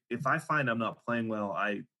I find I'm not playing well,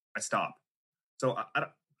 I stop. So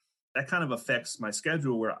that kind of affects my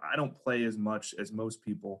schedule, where I don't play as much as most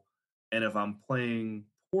people. And if I'm playing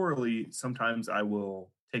poorly, sometimes I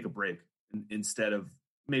will take a break instead of,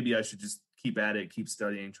 maybe I should just keep at it, keep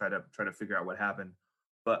studying, try to figure out what happened.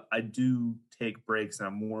 But I do take breaks, and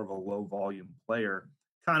I'm more of a low volume player,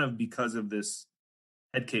 kind of because of this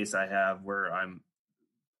head case I have where I'm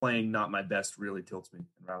playing not my best really tilts me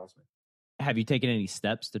and rattles me. Have you taken any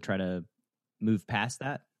steps to try to move past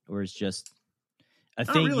that, or is just a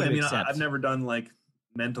Not thing really. you accept? I've never done like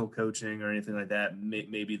mental coaching or anything like that.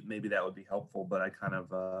 Maybe that would be helpful, but I kind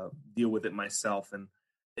of deal with it myself. And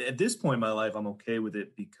at this point in my life, I'm okay with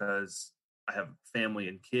it because I have family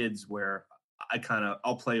and kids, where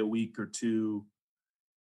I'll play a week or two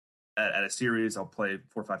at a series. I'll play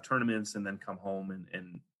 4 or 5 tournaments and then come home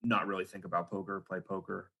and not really think about poker, play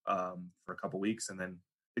poker for a couple weeks. And then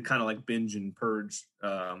it kind of like binge and purge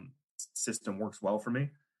system works well for me.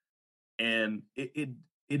 And it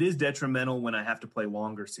is detrimental when I have to play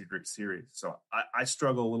longer series. So I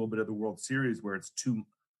struggle a little bit at the World Series, where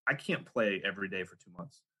I can't play every day for 2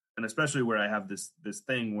 months. And especially where I have this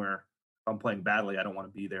thing where if I'm playing badly, I don't want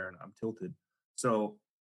to be there and I'm tilted. So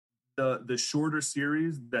the shorter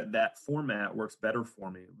series, that format works better for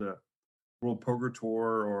me. The World Poker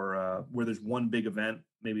Tour, or where there's one big event,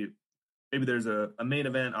 maybe there's a main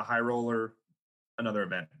event, a high roller, another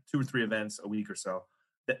event, 2 or 3 events a week or so.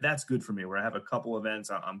 That's good for me, where I have a couple events,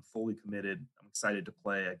 I'm fully committed, I'm excited to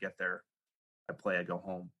play, I get there, I play, I go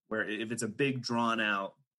home. Where if it's a big drawn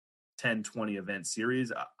out 10, 20 event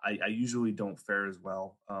series, I usually don't fare as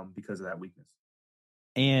well because of that weakness.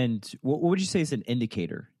 And what would you say is an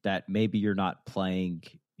indicator that maybe you're not playing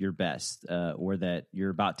your best, or that you're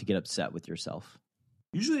about to get upset with yourself?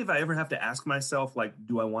 Usually if I ever have to ask myself, like,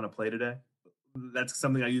 do I want to play today? That's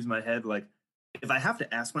something I use in my head. Like, if I have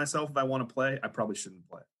to ask myself if I want to play, I probably shouldn't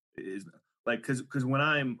play. Like, because when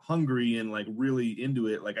I'm hungry and like really into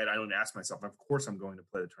it, like I don't ask myself, of course I'm going to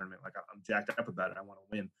play the tournament. Like I'm jacked up about it. I want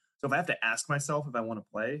to win. So if I have to ask myself if I want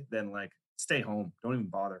to play, then like stay home. Don't even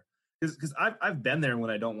bother. Because I've been there when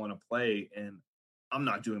I don't want to play and I'm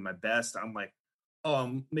not doing my best. I'm like,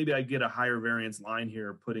 oh, maybe I get a higher variance line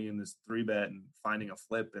here, putting in this 3-bet and finding a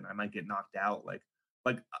flip, and I might get knocked out. Like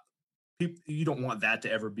you don't want that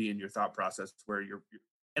to ever be in your thought process, where you're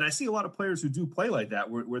and I see a lot of players who do play like that,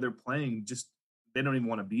 where they're playing just, they don't even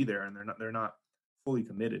want to be there, and they're not fully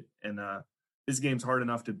committed. And this game's hard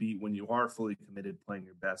enough to beat when you are fully committed, playing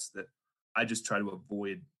your best, that I just try to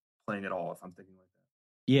avoid playing at all if I'm thinking like that.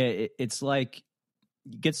 Yeah, it's like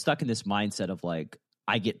you get stuck in this mindset of like,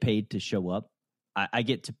 I get paid to show up. I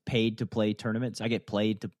get paid to play tournaments. I get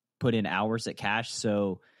paid to put in hours at cash.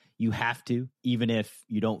 So you have to, even if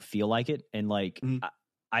you don't feel like it. And like,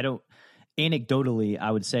 I don't, anecdotally,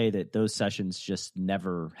 I would say that those sessions just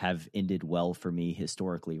never have ended well for me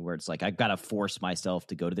historically, where it's like, I've got to force myself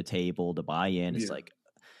to go to the table to buy in. It's like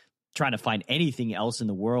trying to find anything else in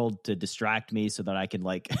the world to distract me so that I can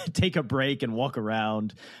like take a break and walk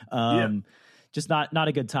around. Just not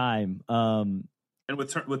a good time. And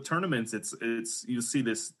with tournaments, it's you'll see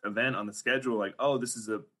this event on the schedule, like, oh,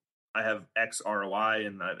 I have X ROI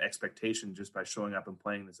and I have expectation just by showing up and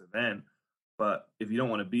playing this event. But if you don't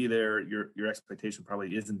want to be there, your expectation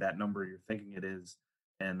probably isn't that number you're thinking it is,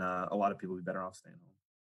 and a lot of people would be better off staying home.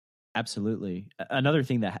 Absolutely. Another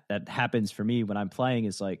thing that happens for me when I'm playing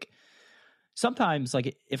is like, sometimes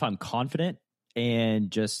like if I'm confident and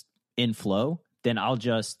just in flow, then I'll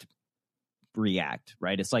just react,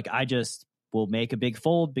 right? It's like I just will make a big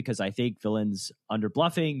fold because I think villain's under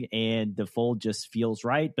bluffing and the fold just feels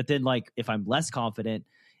right. But then like if I'm less confident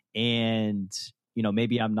and, you know,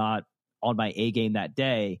 maybe I'm not on my A game that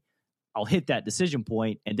day, I'll hit that decision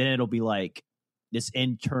point and then it'll be like this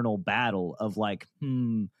internal battle of like,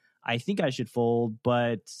 I think I should fold,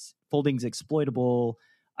 but folding's exploitable.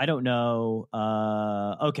 I don't know.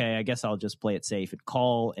 Okay, I guess I'll just play it safe and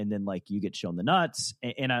call, and then like you get shown the nuts.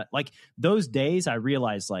 And I, like those days, I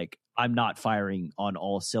realized like I'm not firing on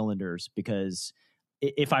all cylinders, because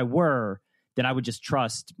if I were, then I would just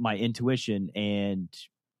trust my intuition and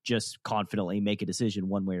just confidently make a decision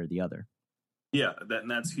one way or the other. Yeah,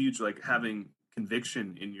 that's huge. Like having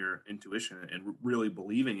conviction in your intuition and really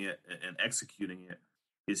believing it and executing it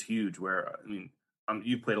is huge. Where I mean,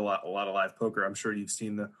 you've played a lot of live poker. I'm sure you've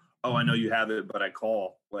seen I know you have it, but I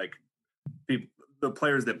call. Like people, the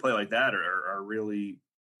players that play like that are really,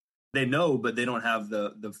 they know, but they don't have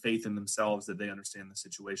the faith in themselves that they understand the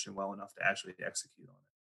situation well enough to actually execute on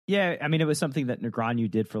it. Yeah, I mean, it was something that Negreanu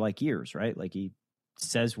did for like years, right? Like he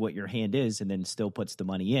says what your hand is and then still puts the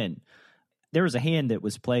money in. There was a hand that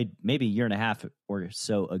was played maybe a year and a half or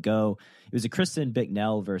so ago. It was a Kristen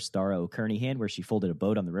Bicknell versus Dara O'Kearney hand where she folded a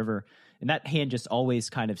boat on the river. And that hand just always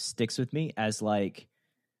kind of sticks with me as like,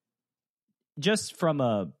 just from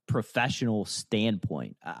a professional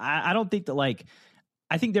standpoint. I don't think that like,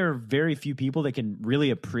 I think there are very few people that can really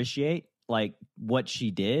appreciate like what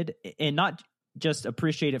she did, and not just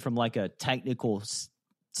appreciate it from like a technical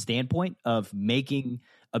standpoint of making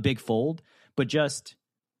a big fold, but just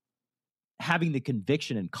having the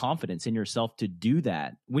conviction and confidence in yourself to do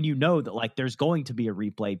that when you know that like there's going to be a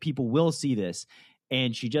replay, people will see this.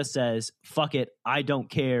 And she just says, fuck it, I don't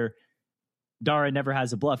care. Dara never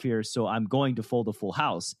has a bluff here, so I'm going to fold a full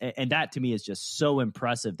house. And that to me is just so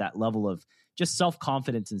impressive, that level of just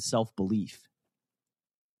self-confidence and self-belief.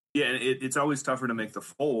 Yeah, and it's always tougher to make the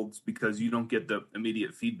folds because you don't get the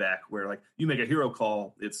immediate feedback where like you make a hero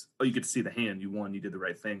call, it's, you get to see the hand, you won, you did the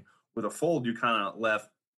right thing. With a fold, you're kind of left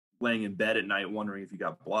laying in bed at night wondering if you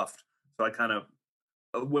got bluffed. So I kind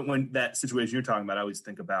of, when that situation you're talking about, I always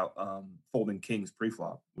think about folding kings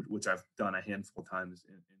pre-flop, which I've done a handful of times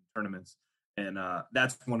in tournaments. And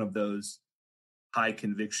that's one of those high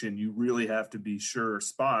conviction, you really have to be sure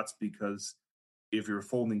spots, because if you're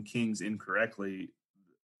folding kings incorrectly,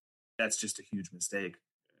 that's just a huge mistake.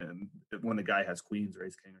 And when the guy has queens or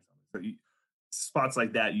ace king or something. So spots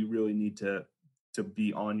like that, you really need to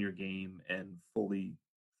be on your game and fully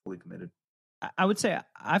committed. I would say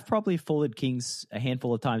I've probably folded kings a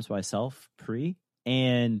handful of times myself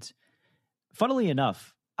and funnily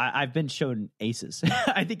enough, I've been shown aces.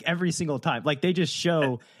 I think every single time, like they just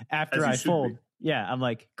show after I fold. Yeah, I'm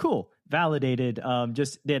like, cool, validated.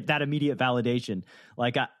 Just that immediate validation.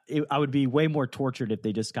 Like I would be way more tortured if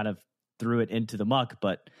they just kind of threw it into the muck,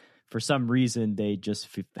 but for some reason they just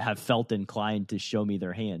have felt inclined to show me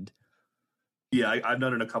their hand. Yeah, I've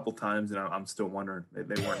done it a couple times, and I'm still wondering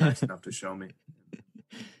they weren't nice enough to show me.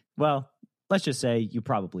 Well, let's just say you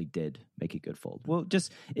probably did make a good fold. Well,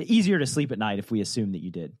 just easier to sleep at night if we assume that you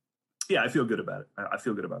did. Yeah, I feel good about it. I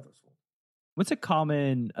feel good about those folds. What's a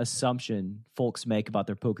common assumption folks make about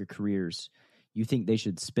their poker careers you think they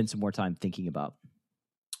should spend some more time thinking about?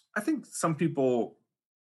 I think some people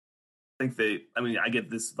think I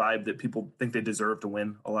get this vibe that people think they deserve to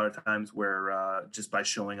win a lot of times, where just by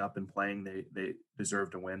showing up and playing, they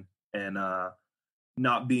deserve to win, and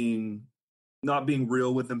not being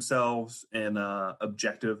real with themselves and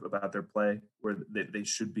objective about their play, where they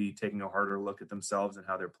should be taking a harder look at themselves and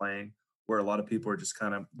how they're playing, where a lot of people are just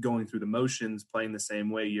kind of going through the motions, playing the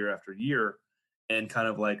same way year after year, and kind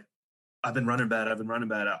of like, I've been running bad,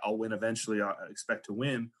 I'll win eventually, I expect to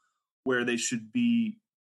win, where they should be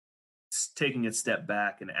taking a step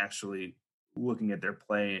back and actually looking at their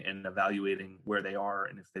play and evaluating where they are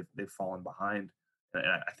and if they've fallen behind. And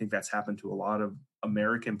I think that's happened to a lot of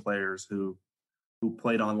American players who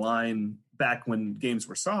played online back when games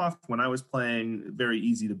were soft. When I was playing, very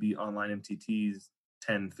easy to beat online MTTs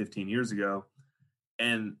 10, 15 years ago.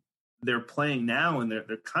 And they're playing now, and they're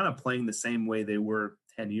kind of playing the same way they were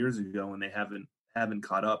 10 years ago, and they haven't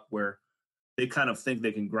caught up, where they kind of think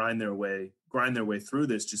they can grind their way through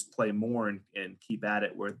this, just play more and keep at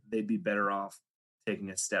it, where they'd be better off taking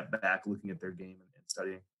a step back, looking at their game and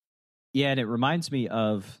studying. Yeah, and it reminds me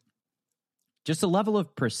of just a level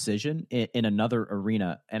of precision in another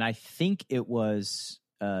arena. And I think it was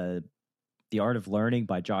The Art of Learning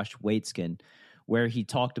by Josh Waitzkin, where he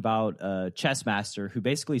talked about a chess master who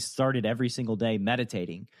basically started every single day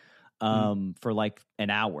meditating for like an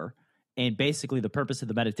hour. And basically the purpose of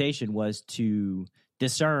the meditation was to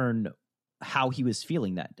discern how he was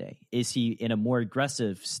feeling that day. Is he in a more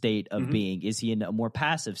aggressive state of being? Is he in a more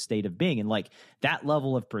passive state of being? And like that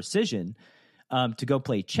level of precision to go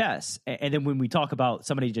play chess. And then when we talk about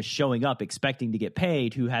somebody just showing up expecting to get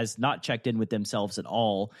paid, who has not checked in with themselves at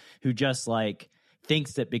all, who just like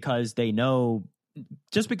thinks that because they know,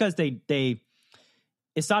 just because they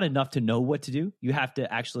it's not enough to know what to do. You have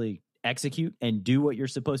to actually execute and do what you're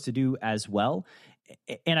supposed to do as well.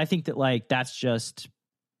 And I think that like that's just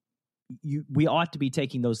we ought to be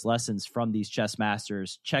taking those lessons from these chess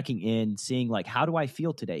masters, checking in, seeing like, how do I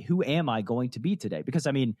feel today? Who am I going to be today? Because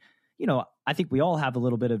I mean, you know, I think we all have a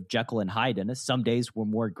little bit of Jekyll and Hyde in us. Some days we're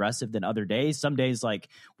more aggressive than other days. Some days like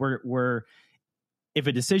we're if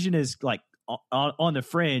a decision is like on the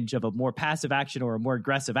fringe of a more passive action or a more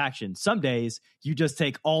aggressive action, some days you just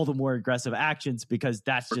take all the more aggressive actions because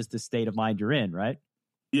that's just the state of mind you're in, right?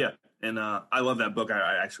 Yeah. And I love that book.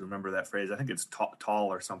 I actually remember that phrase. I think it's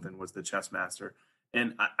Tall or something was the chess master.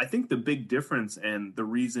 And I think the big difference and the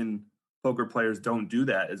reason poker players don't do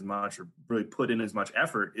that as much or really put in as much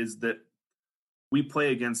effort is that we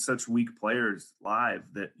play against such weak players live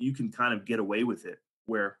that you can kind of get away with it,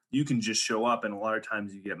 where you can just show up and a lot of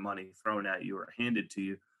times you get money thrown at you or handed to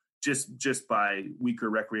you just by weaker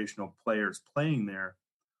recreational players playing there.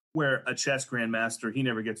 Where a chess grandmaster, he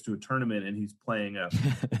never gets to a tournament and he's playing a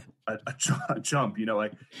chump. You know,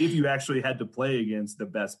 like if you actually had to play against the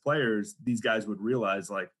best players, these guys would realize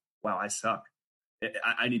like, wow, I suck.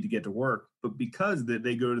 I need to get to work. But because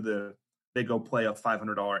they go play a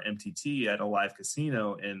 $500 MTT at a live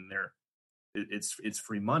casino and it's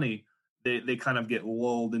free money, they kind of get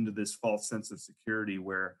lulled into this false sense of security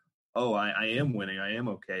where, oh, I am winning, I am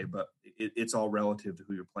okay, but it's all relative to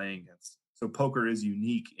who you're playing against. So poker is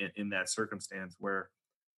unique in that circumstance where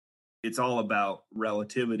it's all about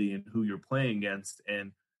relativity and who you're playing against.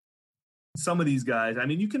 And some of these guys, I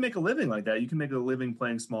mean, you can make a living like that. You can make a living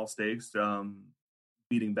playing small stakes,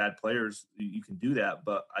 beating bad players. You can do that.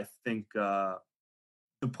 But I think the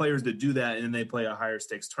players that do that and they play a higher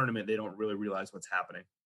stakes tournament, they don't really realize what's happening.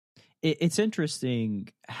 It's interesting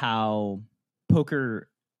how poker,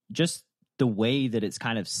 just the way that it's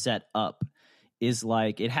kind of set up, is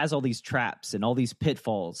like it has all these traps and all these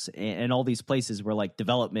pitfalls and all these places where like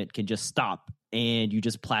development can just stop and you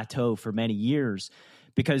just plateau for many years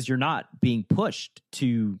because you're not being pushed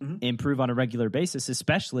to improve on a regular basis,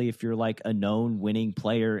 especially if you're like a known winning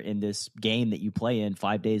player in this game that you play in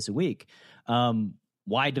 5 days a week.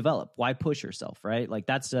 Why develop? Why push yourself? Right? Like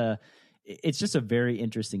it's just a very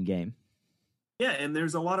interesting game. Yeah. And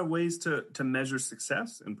there's a lot of ways to measure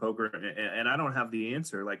success in poker. And I don't have the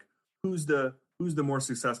answer. Like who's the more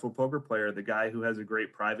successful poker player? The guy who has a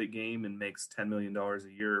great private game and makes $10 million a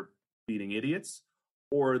year beating idiots,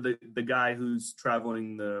 or the guy who's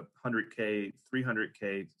traveling the 100K,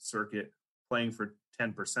 300K circuit playing for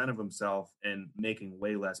 10% of himself and making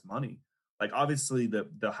way less money? Like obviously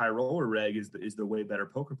the high roller reg is the way better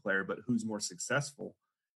poker player, but who's more successful?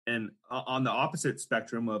 And on the opposite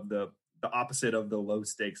spectrum of the opposite of the low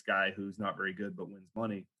stakes guy who's not very good but wins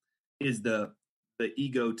money is the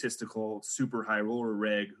egotistical super high roller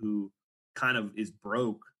reg who kind of is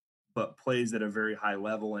broke but plays at a very high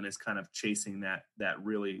level and is kind of chasing that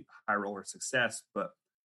really high roller success, but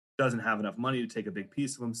doesn't have enough money to take a big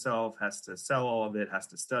piece of himself, has to sell all of it, has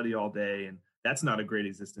to study all day, and that's not a great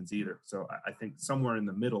existence either. So I think somewhere in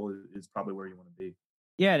the middle is probably where you want to be.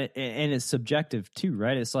 Yeah, and it's subjective too,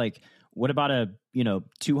 right? It's like, what about a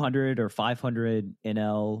 200 or 500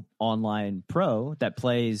 NL online pro that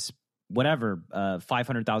plays whatever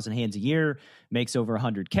 500,000 hands a year, makes over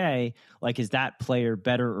 100K? Like, is that player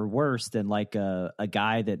better or worse than like a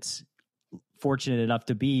guy that's fortunate enough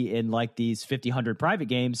to be in like these 50-100 private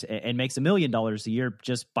games and makes $1 million a year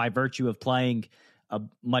just by virtue of playing a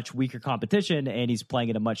much weaker competition and he's playing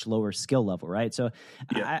at a much lower skill level, right? So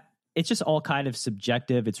yeah. It's just all kind of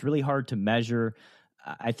subjective. It's really hard to measure.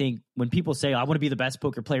 I think when people say, I want to be the best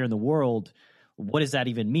poker player in the world, what does that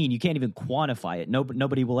even mean? You can't even quantify it.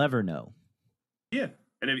 Nobody will ever know. Yeah.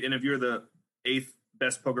 And if you're the 8th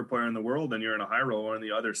best poker player in the world, then you're in a high roller and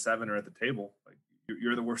the other 7 are at the table. Like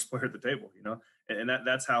you're the worst player at the table, and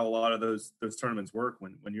that's how a lot of those tournaments work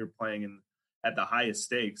when you're playing at the highest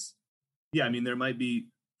stakes. Yeah. I mean, there might be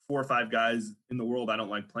 4 or 5 guys in the world I don't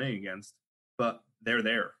like playing against, but they're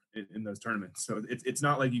there in those tournaments. So it's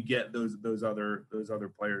not like you get those other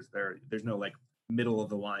players there. There's no like middle of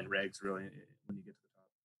the line regs really when you get to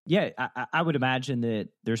the top. Yeah, I would imagine that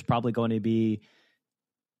there's probably going to be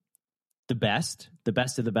the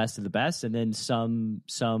best of the best of the best, and then some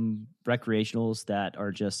recreationals that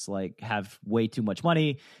are just like have way too much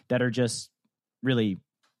money that are just really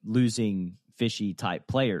losing fishy type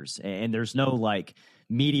players. And there's no like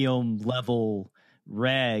medium level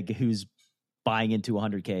reg who's buying into a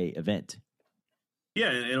 100K event.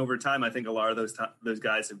 Yeah, and over time, I think a lot of those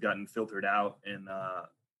guys have gotten filtered out, and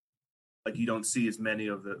like you don't see as many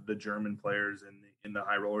of the German players in the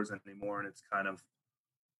high rollers anymore, and it's kind of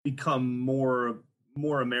become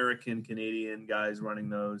more American, Canadian guys running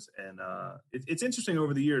those, and it's interesting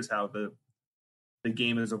over the years how the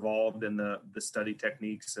game has evolved and the study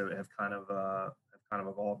techniques have kind of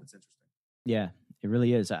evolved. It's interesting. Yeah, it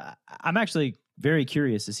really is. I'm actually very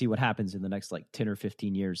curious to see what happens in the next like 10 or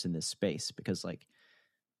 15 years in this space, because like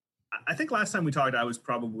I think last time we talked, I was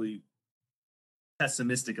probably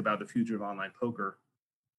pessimistic about the future of online poker,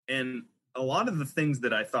 and a lot of the things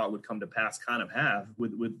that I thought would come to pass kind of have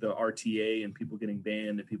with the RTA and people getting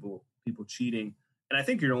banned and people cheating. And I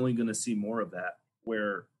think you're only going to see more of that,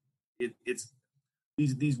 where it's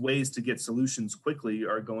these ways to get solutions quickly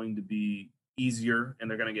are going to be easier, and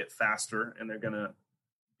they're going to get faster, and they're going to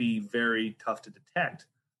be very tough to detect.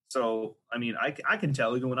 So, I mean, I can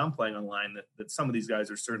tell even when I'm playing online that some of these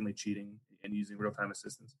guys are certainly cheating and using real-time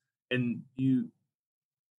assistance. And you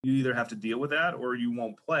either have to deal with that or you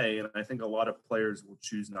won't play. And I think a lot of players will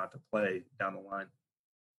choose not to play down the line.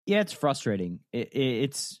 Yeah, it's frustrating.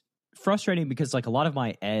 It's frustrating because like a lot of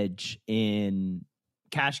my edge in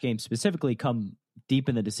cash games specifically come deep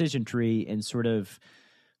in the decision tree and sort of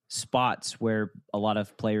spots where a lot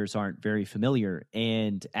of players aren't very familiar.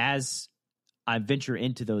 And as I venture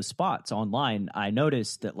into those spots online, I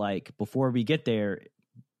notice that like before we get there,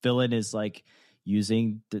 Villain is like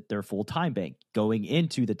using their full time bank, going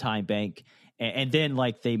into the time bank, and then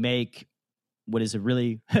like they make what is a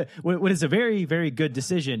very, very good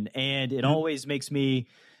decision, and it always makes me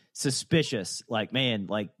suspicious. Like, man,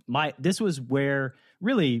 like this was where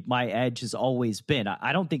really my edge has always been.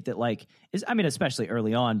 I don't think that like especially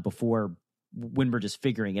early on before when we're just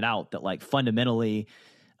figuring it out, that like fundamentally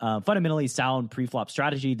sound pre-flop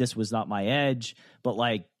strategy, this was not my edge, but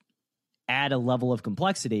like add a level of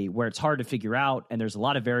complexity where it's hard to figure out and there's a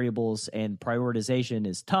lot of variables and prioritization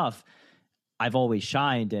is tough. I've always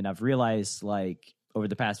shined, and I've realized like over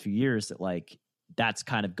the past few years that like that's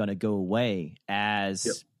kind of going to go away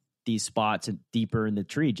as these spots and deeper in the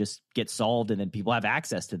tree just get solved and then people have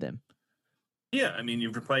access to them. Yeah, I mean,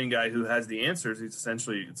 if you're playing a guy who has the answers, it's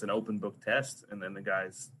an open book test, and then the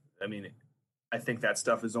guys, I mean, I think that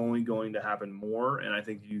stuff is only going to happen more, and I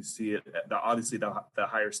think you see it. Obviously, the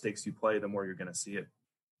higher stakes you play, the more you're going to see it.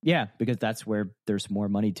 Yeah, because that's where there's more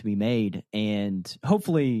money to be made, and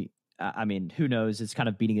hopefully, I mean, who knows? It's kind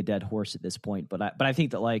of beating a dead horse at this point, but I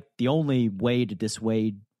think that like the only way to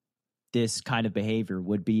dissuade this kind of behavior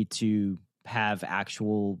would be to have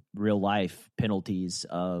actual real life penalties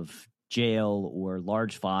of jail or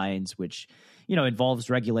large fines, which involves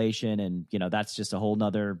regulation, and that's just a whole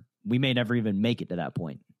nother. We may never even make it to that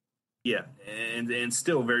point. Yeah, and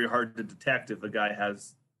still very hard to detect if a guy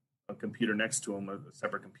has a computer next to him, a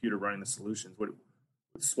separate computer running the solutions. What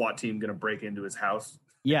SWAT team going to break into his house?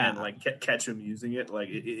 Yeah, and like catch him using it? Like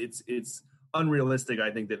it's unrealistic.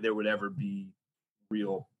 I think that there would ever be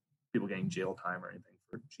real people getting jail time or anything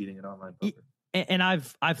for cheating in online poker. And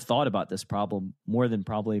I've thought about this problem more than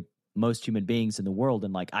probably most human beings in the world,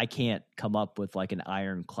 and like I can't come up with like an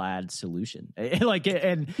ironclad solution.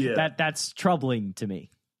 That's troubling to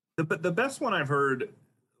me. The best one I've heard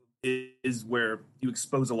is where you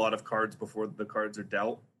expose a lot of cards before the cards are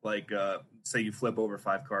dealt. Like say you flip over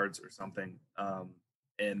 5 cards or something,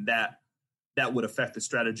 and that would affect the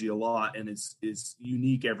strategy a lot, and is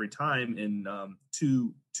unique every time, and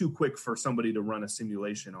too quick for somebody to run a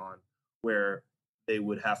simulation on, where they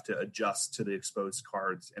would have to adjust to the exposed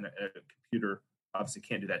cards, and a computer obviously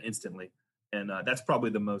can't do that instantly. And that's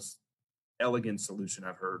probably the most elegant solution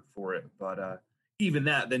I've heard for it. But even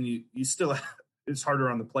that, then you still it's harder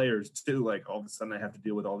on the players too. Like all of a sudden, they have to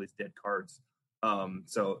deal with all these dead cards.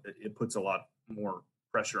 So it puts a lot more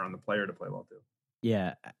pressure on the player to play well too.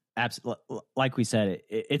 Yeah, absolutely. Like we said,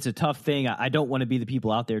 it's a tough thing. I don't want to be the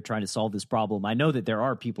people out there trying to solve this problem. I know that there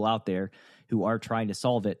are people out there who are trying to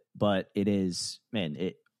solve it, but it's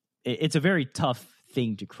a very tough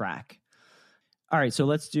thing to crack. All right, so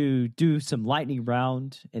let's do some lightning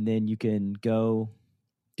round, and then you can go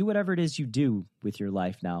do whatever it is you do with your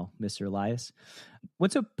life now, Mr. Elias.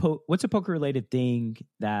 What's a poker related thing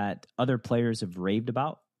that other players have raved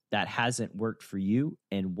about that hasn't worked for you,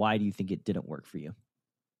 and why do you think it didn't work for you?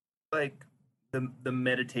 Like the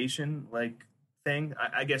meditation, like thing.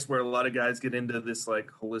 I guess where a lot of guys get into this like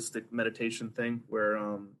holistic meditation thing where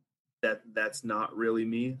that's not really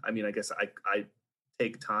me. I mean, I guess I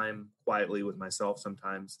take time quietly with myself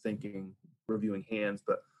sometimes thinking, reviewing hands,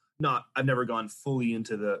 but I've never gone fully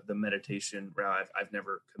into the meditation route. I've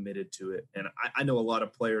never committed to it. And I know a lot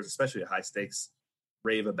of players, especially at high stakes,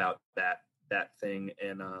 rave about that thing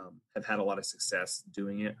and have had a lot of success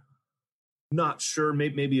doing it. Not sure.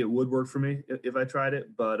 Maybe it would work for me if I tried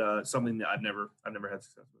it, but something that I've never had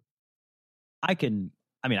success with.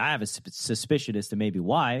 I have a suspicion as to maybe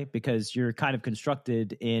why, because you're kind of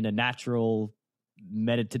constructed in a natural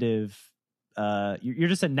meditative. You're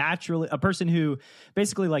just a person who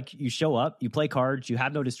basically like you show up, you play cards, you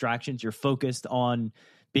have no distractions, you're focused on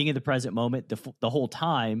being in the present moment the whole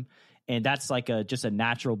time. And that's like just a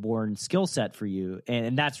natural born skill set for you.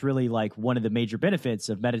 And that's really like one of the major benefits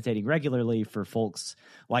of meditating regularly for folks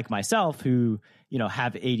like myself who,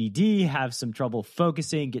 have ADD, have some trouble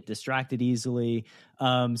focusing, get distracted easily.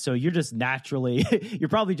 So you're just you're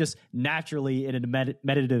probably just naturally in a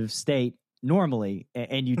meditative state normally,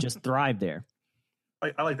 and you just thrive there.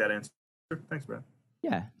 I like that answer. Thanks, Brad.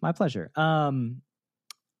 Yeah, my pleasure.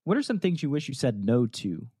 What are some things you wish you said no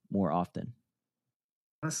to more often?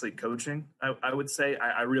 Honestly, coaching. I would say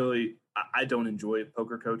I don't enjoy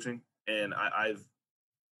poker coaching, and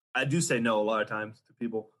I do say no a lot of times to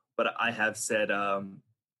people, but I have said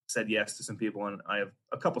yes to some people, and I have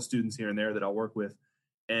a couple students here and there that I'll work with,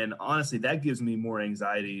 and honestly, that gives me more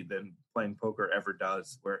anxiety than playing poker ever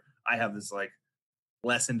does. Where I have this like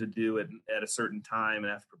lesson to do at a certain time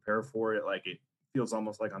and have to prepare for it. Like it feels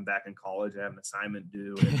almost like I'm back in college. I have an assignment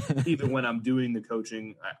due, and even when I'm doing the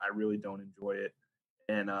coaching, I really don't enjoy it.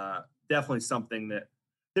 And definitely something that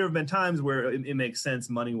there have been times where it makes sense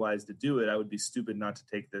money-wise to do it. I would be stupid not to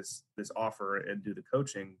take this offer and do the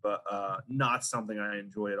coaching, but not something I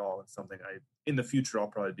enjoy at all. It's something in the future, I'll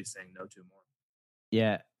probably be saying no to more.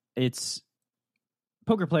 Yeah,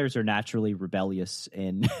 poker players are naturally rebellious,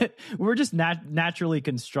 and we're just naturally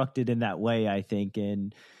constructed in that way, I think.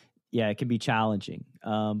 And yeah, it can be challenging.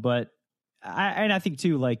 But I think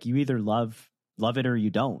too, like you either love it or you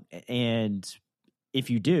don't. And if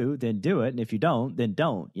you do, then do it. And if you don't, then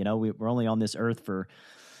don't. We're only on this earth for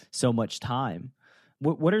so much time.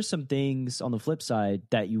 What are some things on the flip side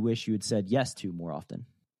that you wish you had said yes to more often?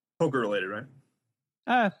 Poker related,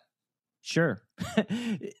 right? Sure.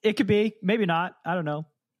 It could be, maybe not. I don't know.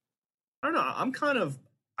 I'm kind of,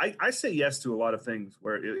 I say yes to a lot of things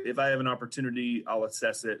where if I have an opportunity, I'll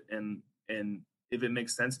assess it. And if it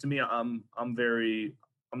makes sense to me, I'm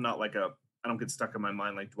not like I don't get stuck in my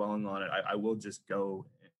mind, like dwelling on it. I will just go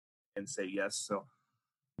and say yes. So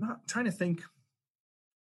I'm not trying to think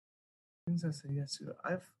things I say yes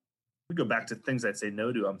to. We go back to things I'd say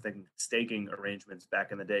no to. I'm thinking staking arrangements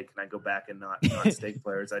back in the day. Can I go back and not stake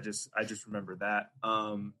players? I just remember that.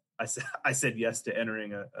 I said yes to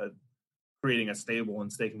entering creating a stable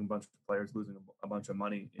and staking a bunch of players, losing a bunch of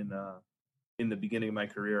money in the beginning of my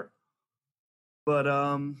career. But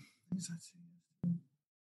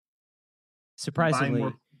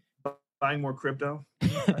surprisingly, buying more crypto 5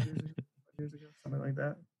 years ago, something like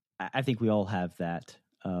that. I think we all have that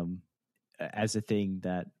as a thing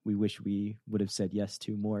that we wish we would have said yes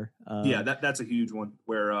to more. Yeah, that's a huge one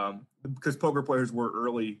where because poker players were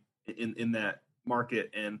early in that market,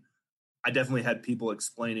 and I definitely had people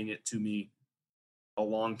explaining it to me a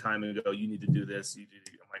long time ago. You need to do this. I'm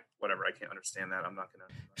like, whatever. I can't understand that. I'm not going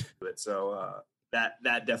to do it. So that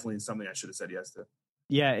definitely is something I should have said yes to.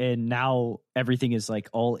 Yeah, and now everything is like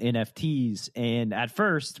all NFTs. And at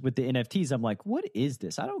first with the NFTs, I'm like, what is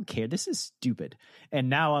this? I don't care. This is stupid. And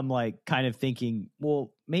now I'm like kind of thinking,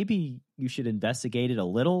 well, maybe you should investigate it a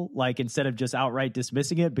little, like instead of just outright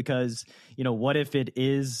dismissing it, because, what if it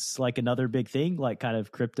is like another big thing, like kind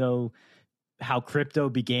of crypto, how crypto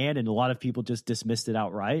began, and a lot of people just dismissed it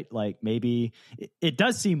outright. Like maybe it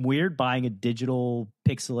does seem weird buying a digital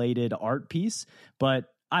pixelated art piece,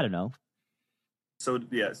 but I don't know. So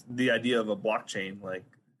yes, the idea of a blockchain like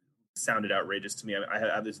sounded outrageous to me. I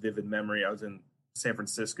have this vivid memory. I was in San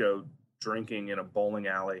Francisco drinking in a bowling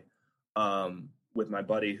alley with my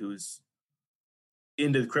buddy who's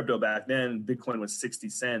into crypto back then. Bitcoin was 60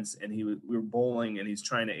 cents, and we were bowling, and he's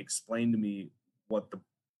trying to explain to me what the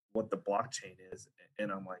blockchain is,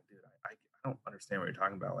 and I'm like, dude, I don't understand what you're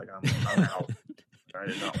talking about. Like I'm out.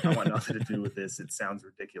 I want nothing to do with this. It sounds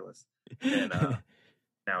ridiculous. And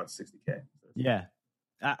now it's 60K. Yeah.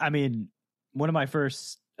 I mean, one of my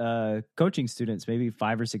first coaching students, maybe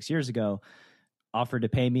 5 or 6 years ago, offered to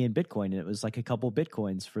pay me in Bitcoin, and it was like a couple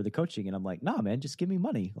Bitcoins for the coaching. And I'm like, nah, man, just give me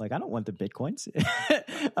money. Like, I don't want the Bitcoins.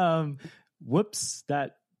 Whoops,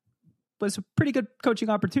 that was a pretty good coaching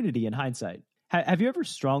opportunity in hindsight. Have you ever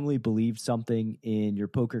strongly believed something in your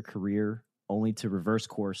poker career only to reverse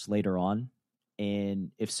course later on?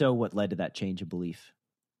 And if so, what led to that change of belief?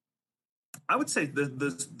 I would say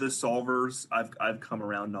the solvers I've come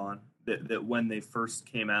around on that when they first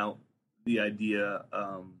came out, the idea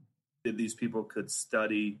that these people could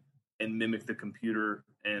study and mimic the computer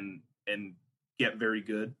and get very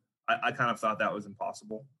good. I kind of thought that was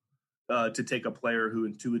impossible. To take a player who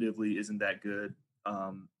intuitively isn't that good,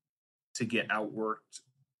 to get outworked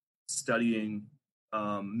studying,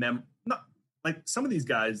 not like some of these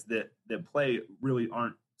guys that play really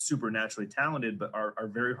aren't supernaturally talented, but are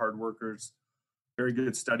very hard workers, very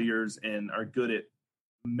good studiers, and are good at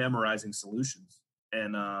memorizing solutions.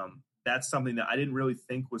 And that's something that I didn't really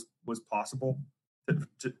think was possible.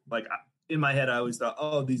 To like in my head, I always thought,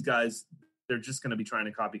 oh, these guys, they're just going to be trying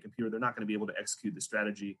to copy a computer. They're not going to be able to execute the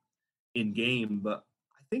strategy in game. But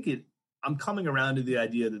I think I'm coming around to the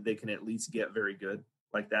idea that they can at least get very good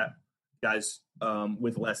like that. Guys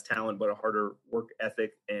with less talent, but a harder work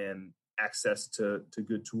ethic and access to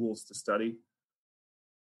good tools to study.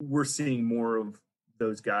 We're seeing more of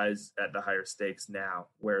those guys at the higher stakes now,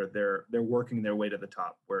 where they're working their way to the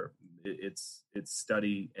top, where it's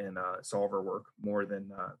study and solver work more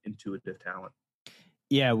than intuitive talent.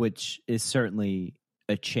 Yeah, which is certainly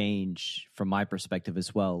a change from my perspective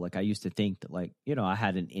as well. Like, I used to think that, like, you know, I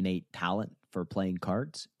had an innate talent for playing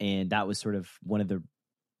cards, and that was sort of one of the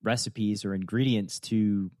recipes or ingredients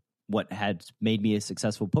to what had made me a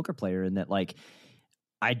successful poker player. And that, like,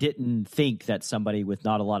 I didn't think that somebody with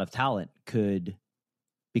not a lot of talent could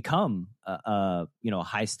become a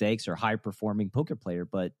high stakes or high performing poker player.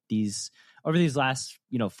 But over these last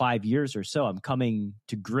 5 years or so, I'm coming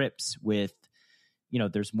to grips with,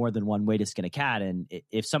 there's more than one way to skin a cat. And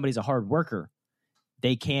if somebody's a hard worker,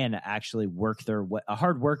 they can actually work their way. A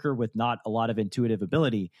hard worker with not a lot of intuitive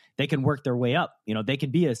ability, they can work their way up. They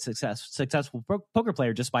can be a successful poker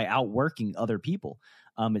player just by outworking other people.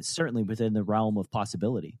 It's certainly within the realm of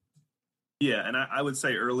possibility. Yeah, and I would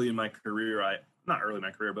say early in my career, not early in my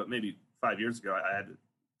career, but maybe 5 years ago, I had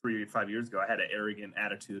an arrogant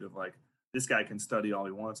attitude of like, this guy can study all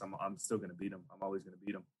he wants. I'm still going to beat him. I'm always going to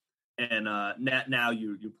beat him. And now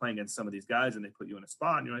you're playing against some of these guys, and they put you in a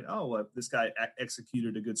spot, and you're like, oh, well, this guy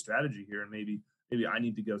executed a good strategy here, and maybe I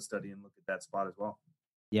need to go study and look at that spot as well.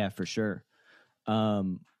 Yeah, for sure.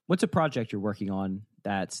 What's a project you're working on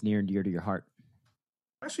that's near and dear to your heart?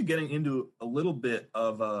 I'm actually getting into a little bit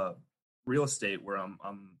of real estate, where I'm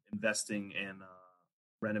investing in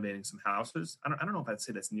renovating some houses. I don't know if I'd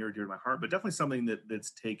say that's near and dear to my heart, but definitely something that's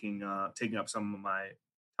taking up some of my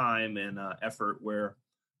time and effort. Where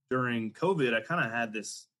during COVID, I kind of had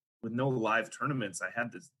this, with no live tournaments, I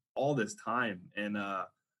had all this time. And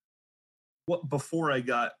before I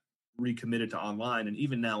got recommitted to online, and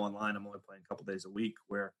even now online, I'm only playing a couple days a week,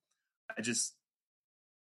 where I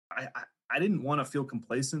didn't want to feel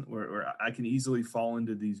complacent, where I can easily fall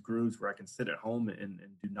into these grooves where I can sit at home and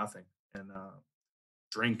do nothing and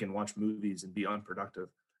drink and watch movies and be unproductive.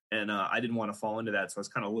 And I didn't want to fall into that. So I was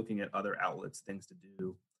kind of looking at other outlets, things to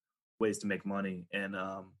do, ways to make money, and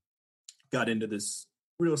got into this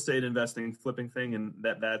real estate investing, flipping thing. And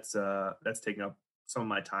that's taking up some of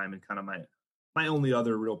my time and kind of my only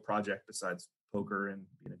other real project besides poker and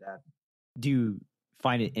being a dad. Do you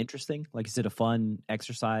find it interesting? Like, is it a fun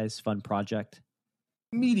exercise, fun project?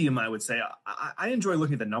 Medium, I would say. I enjoy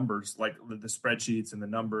looking at the numbers, like the spreadsheets and the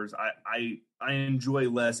numbers. I enjoy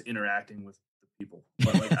less interacting with the people,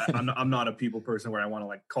 but like I'm not a people person where I want to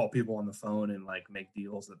like call people on the phone and like make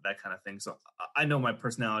deals, that kind of thing. So I know my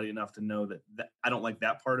personality enough to know that I don't like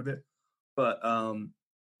that part of it. But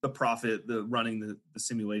the profit, the running the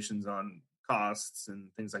simulations on costs and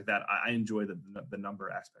things like that, I enjoy the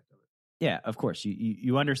number aspect of it. Yeah, of course.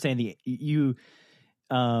 You understand you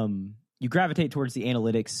gravitate towards the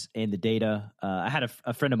analytics and the data. I had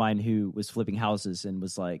a friend of mine who was flipping houses and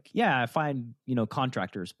was like, yeah, I find,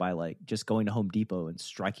 contractors by like just going to Home Depot and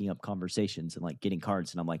striking up conversations and like getting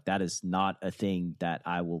cards. And I'm like, that is not a thing that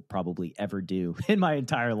I will probably ever do in my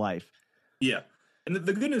entire life. Yeah. And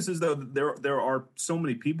the good news is, though, there are so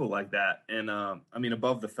many people like that. And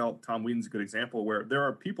above the felt, Tom Wheaton's a good example, where there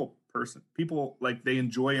are people like, they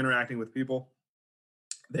enjoy interacting with people.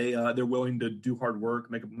 They're willing to do hard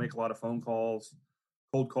work, make a lot of phone calls,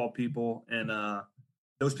 cold call people, and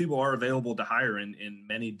those people are available to hire in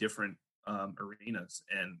many different arenas.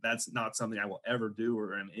 And that's not something I will ever do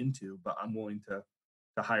or am into, but I'm willing to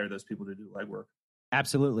hire those people to do legwork.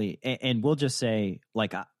 Absolutely, and we'll just say,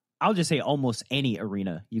 like, I'll just say almost any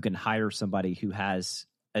arena you can hire somebody who has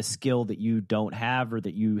a skill that you don't have or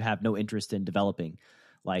that you have no interest in developing.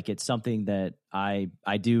 Like, it's something that I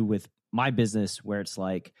do with my business, where it's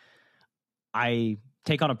like, I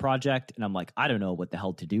take on a project and I'm like, I don't know what the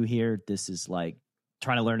hell to do here. This is like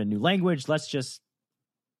trying to learn a new language. Let's just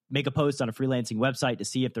make a post on a freelancing website to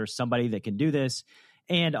see if there's somebody that can do this.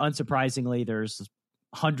 And unsurprisingly, there's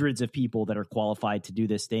hundreds of people that are qualified to do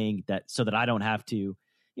this thing, so that I don't have to,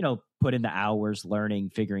 put in the hours learning,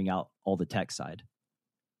 figuring out all the tech side.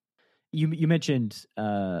 You mentioned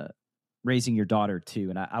raising your daughter too,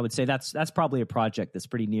 and I would say that's probably a project that's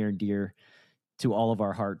pretty near and dear to all of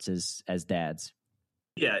our hearts as dads.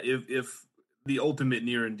 Yeah, if the ultimate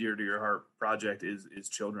near and dear to your heart project is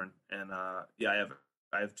children, and I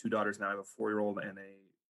have 2 daughters now. I have a 4-year-old and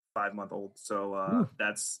a 5-month-old. So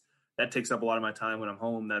that takes up a lot of my time when I'm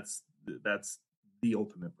home. That's the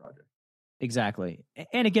ultimate project. Exactly.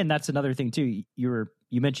 And again, that's another thing too. You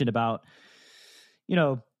mentioned about,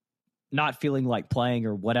 not feeling like playing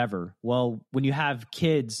or whatever. Well, when you have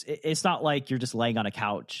kids, it's not like you're just laying on a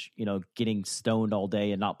couch, getting stoned all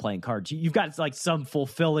day and not playing cards. You've got like some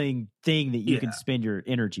fulfilling thing that you can spend your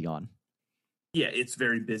energy on. Yeah, it's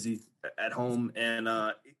very busy at home, and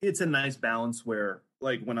it's a nice balance where,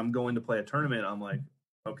 like, when I'm going to play a tournament, I'm like,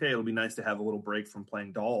 okay, it'll be nice to have a little break from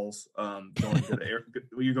playing dolls. Going to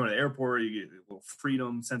you're going to the airport, you get a little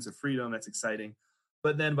sense of freedom. That's exciting.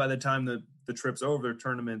 But then by the time the trip's over, the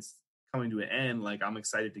tournament's coming to an end, like, I'm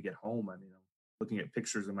excited to get home. I mean, I'm looking at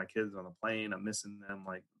pictures of my kids on the plane. I'm missing them,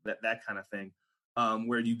 like that kind of thing.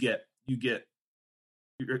 Where you're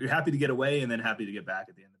happy to get away and then happy to get back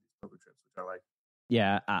at the end of these poker trips, which I like.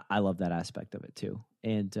 Yeah, I love that aspect of it too.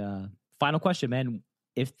 And final question, man.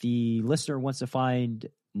 If the listener wants to find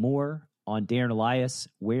more on Darren Elias,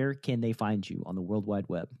 where can they find you on the World Wide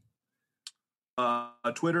Web?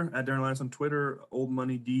 Twitter, at Darren Elias on Twitter, Old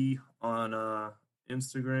Money D on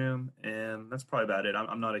Instagram, and that's probably about it.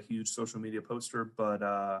 I'm not a huge social media poster, but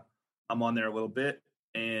I'm on there a little bit,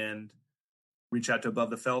 and reach out to Above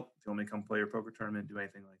the Felt if you want me to come play your poker tournament, do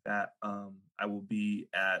anything like that. I will be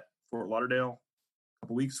at Fort Lauderdale a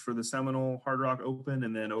couple weeks for the Seminole Hard Rock Open,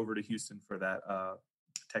 and then over to Houston for that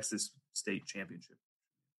Texas State Championship.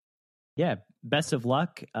 Yeah, best of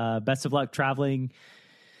luck. Best of luck traveling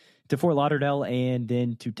to Fort Lauderdale and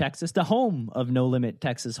then to Texas, the home of No Limit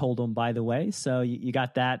Texas Hold'em, by the way. So you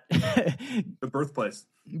got that. The birthplace.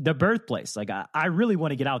 Like, I really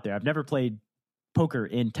want to get out there. I've never played poker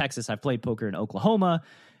in Texas. I've played poker in Oklahoma,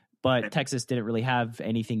 but Texas didn't really have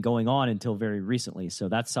anything going on until very recently. So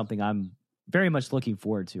that's something I'm very much looking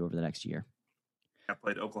forward to over the next year. I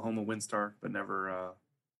played Oklahoma WinStar, but never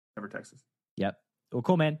Texas. Yep. Well,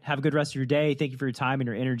 cool, man. Have a good rest of your day. Thank you for your time and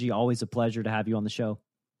your energy. Always a pleasure to have you on the show.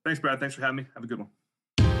 Thanks, Brad. Thanks for having me. Have a good one.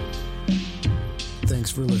 Thanks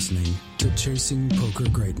for listening to Chasing Poker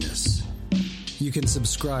Greatness. You can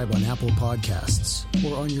subscribe on Apple Podcasts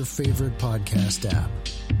or on your favorite podcast app.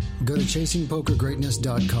 Go to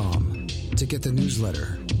chasingpokergreatness.com to get the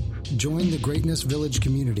newsletter. Join the Greatness Village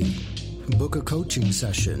community, book a coaching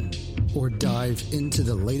session, or dive into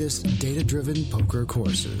the latest data-driven poker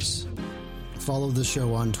courses. Follow the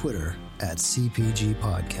show on Twitter at CPG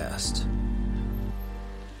Podcast.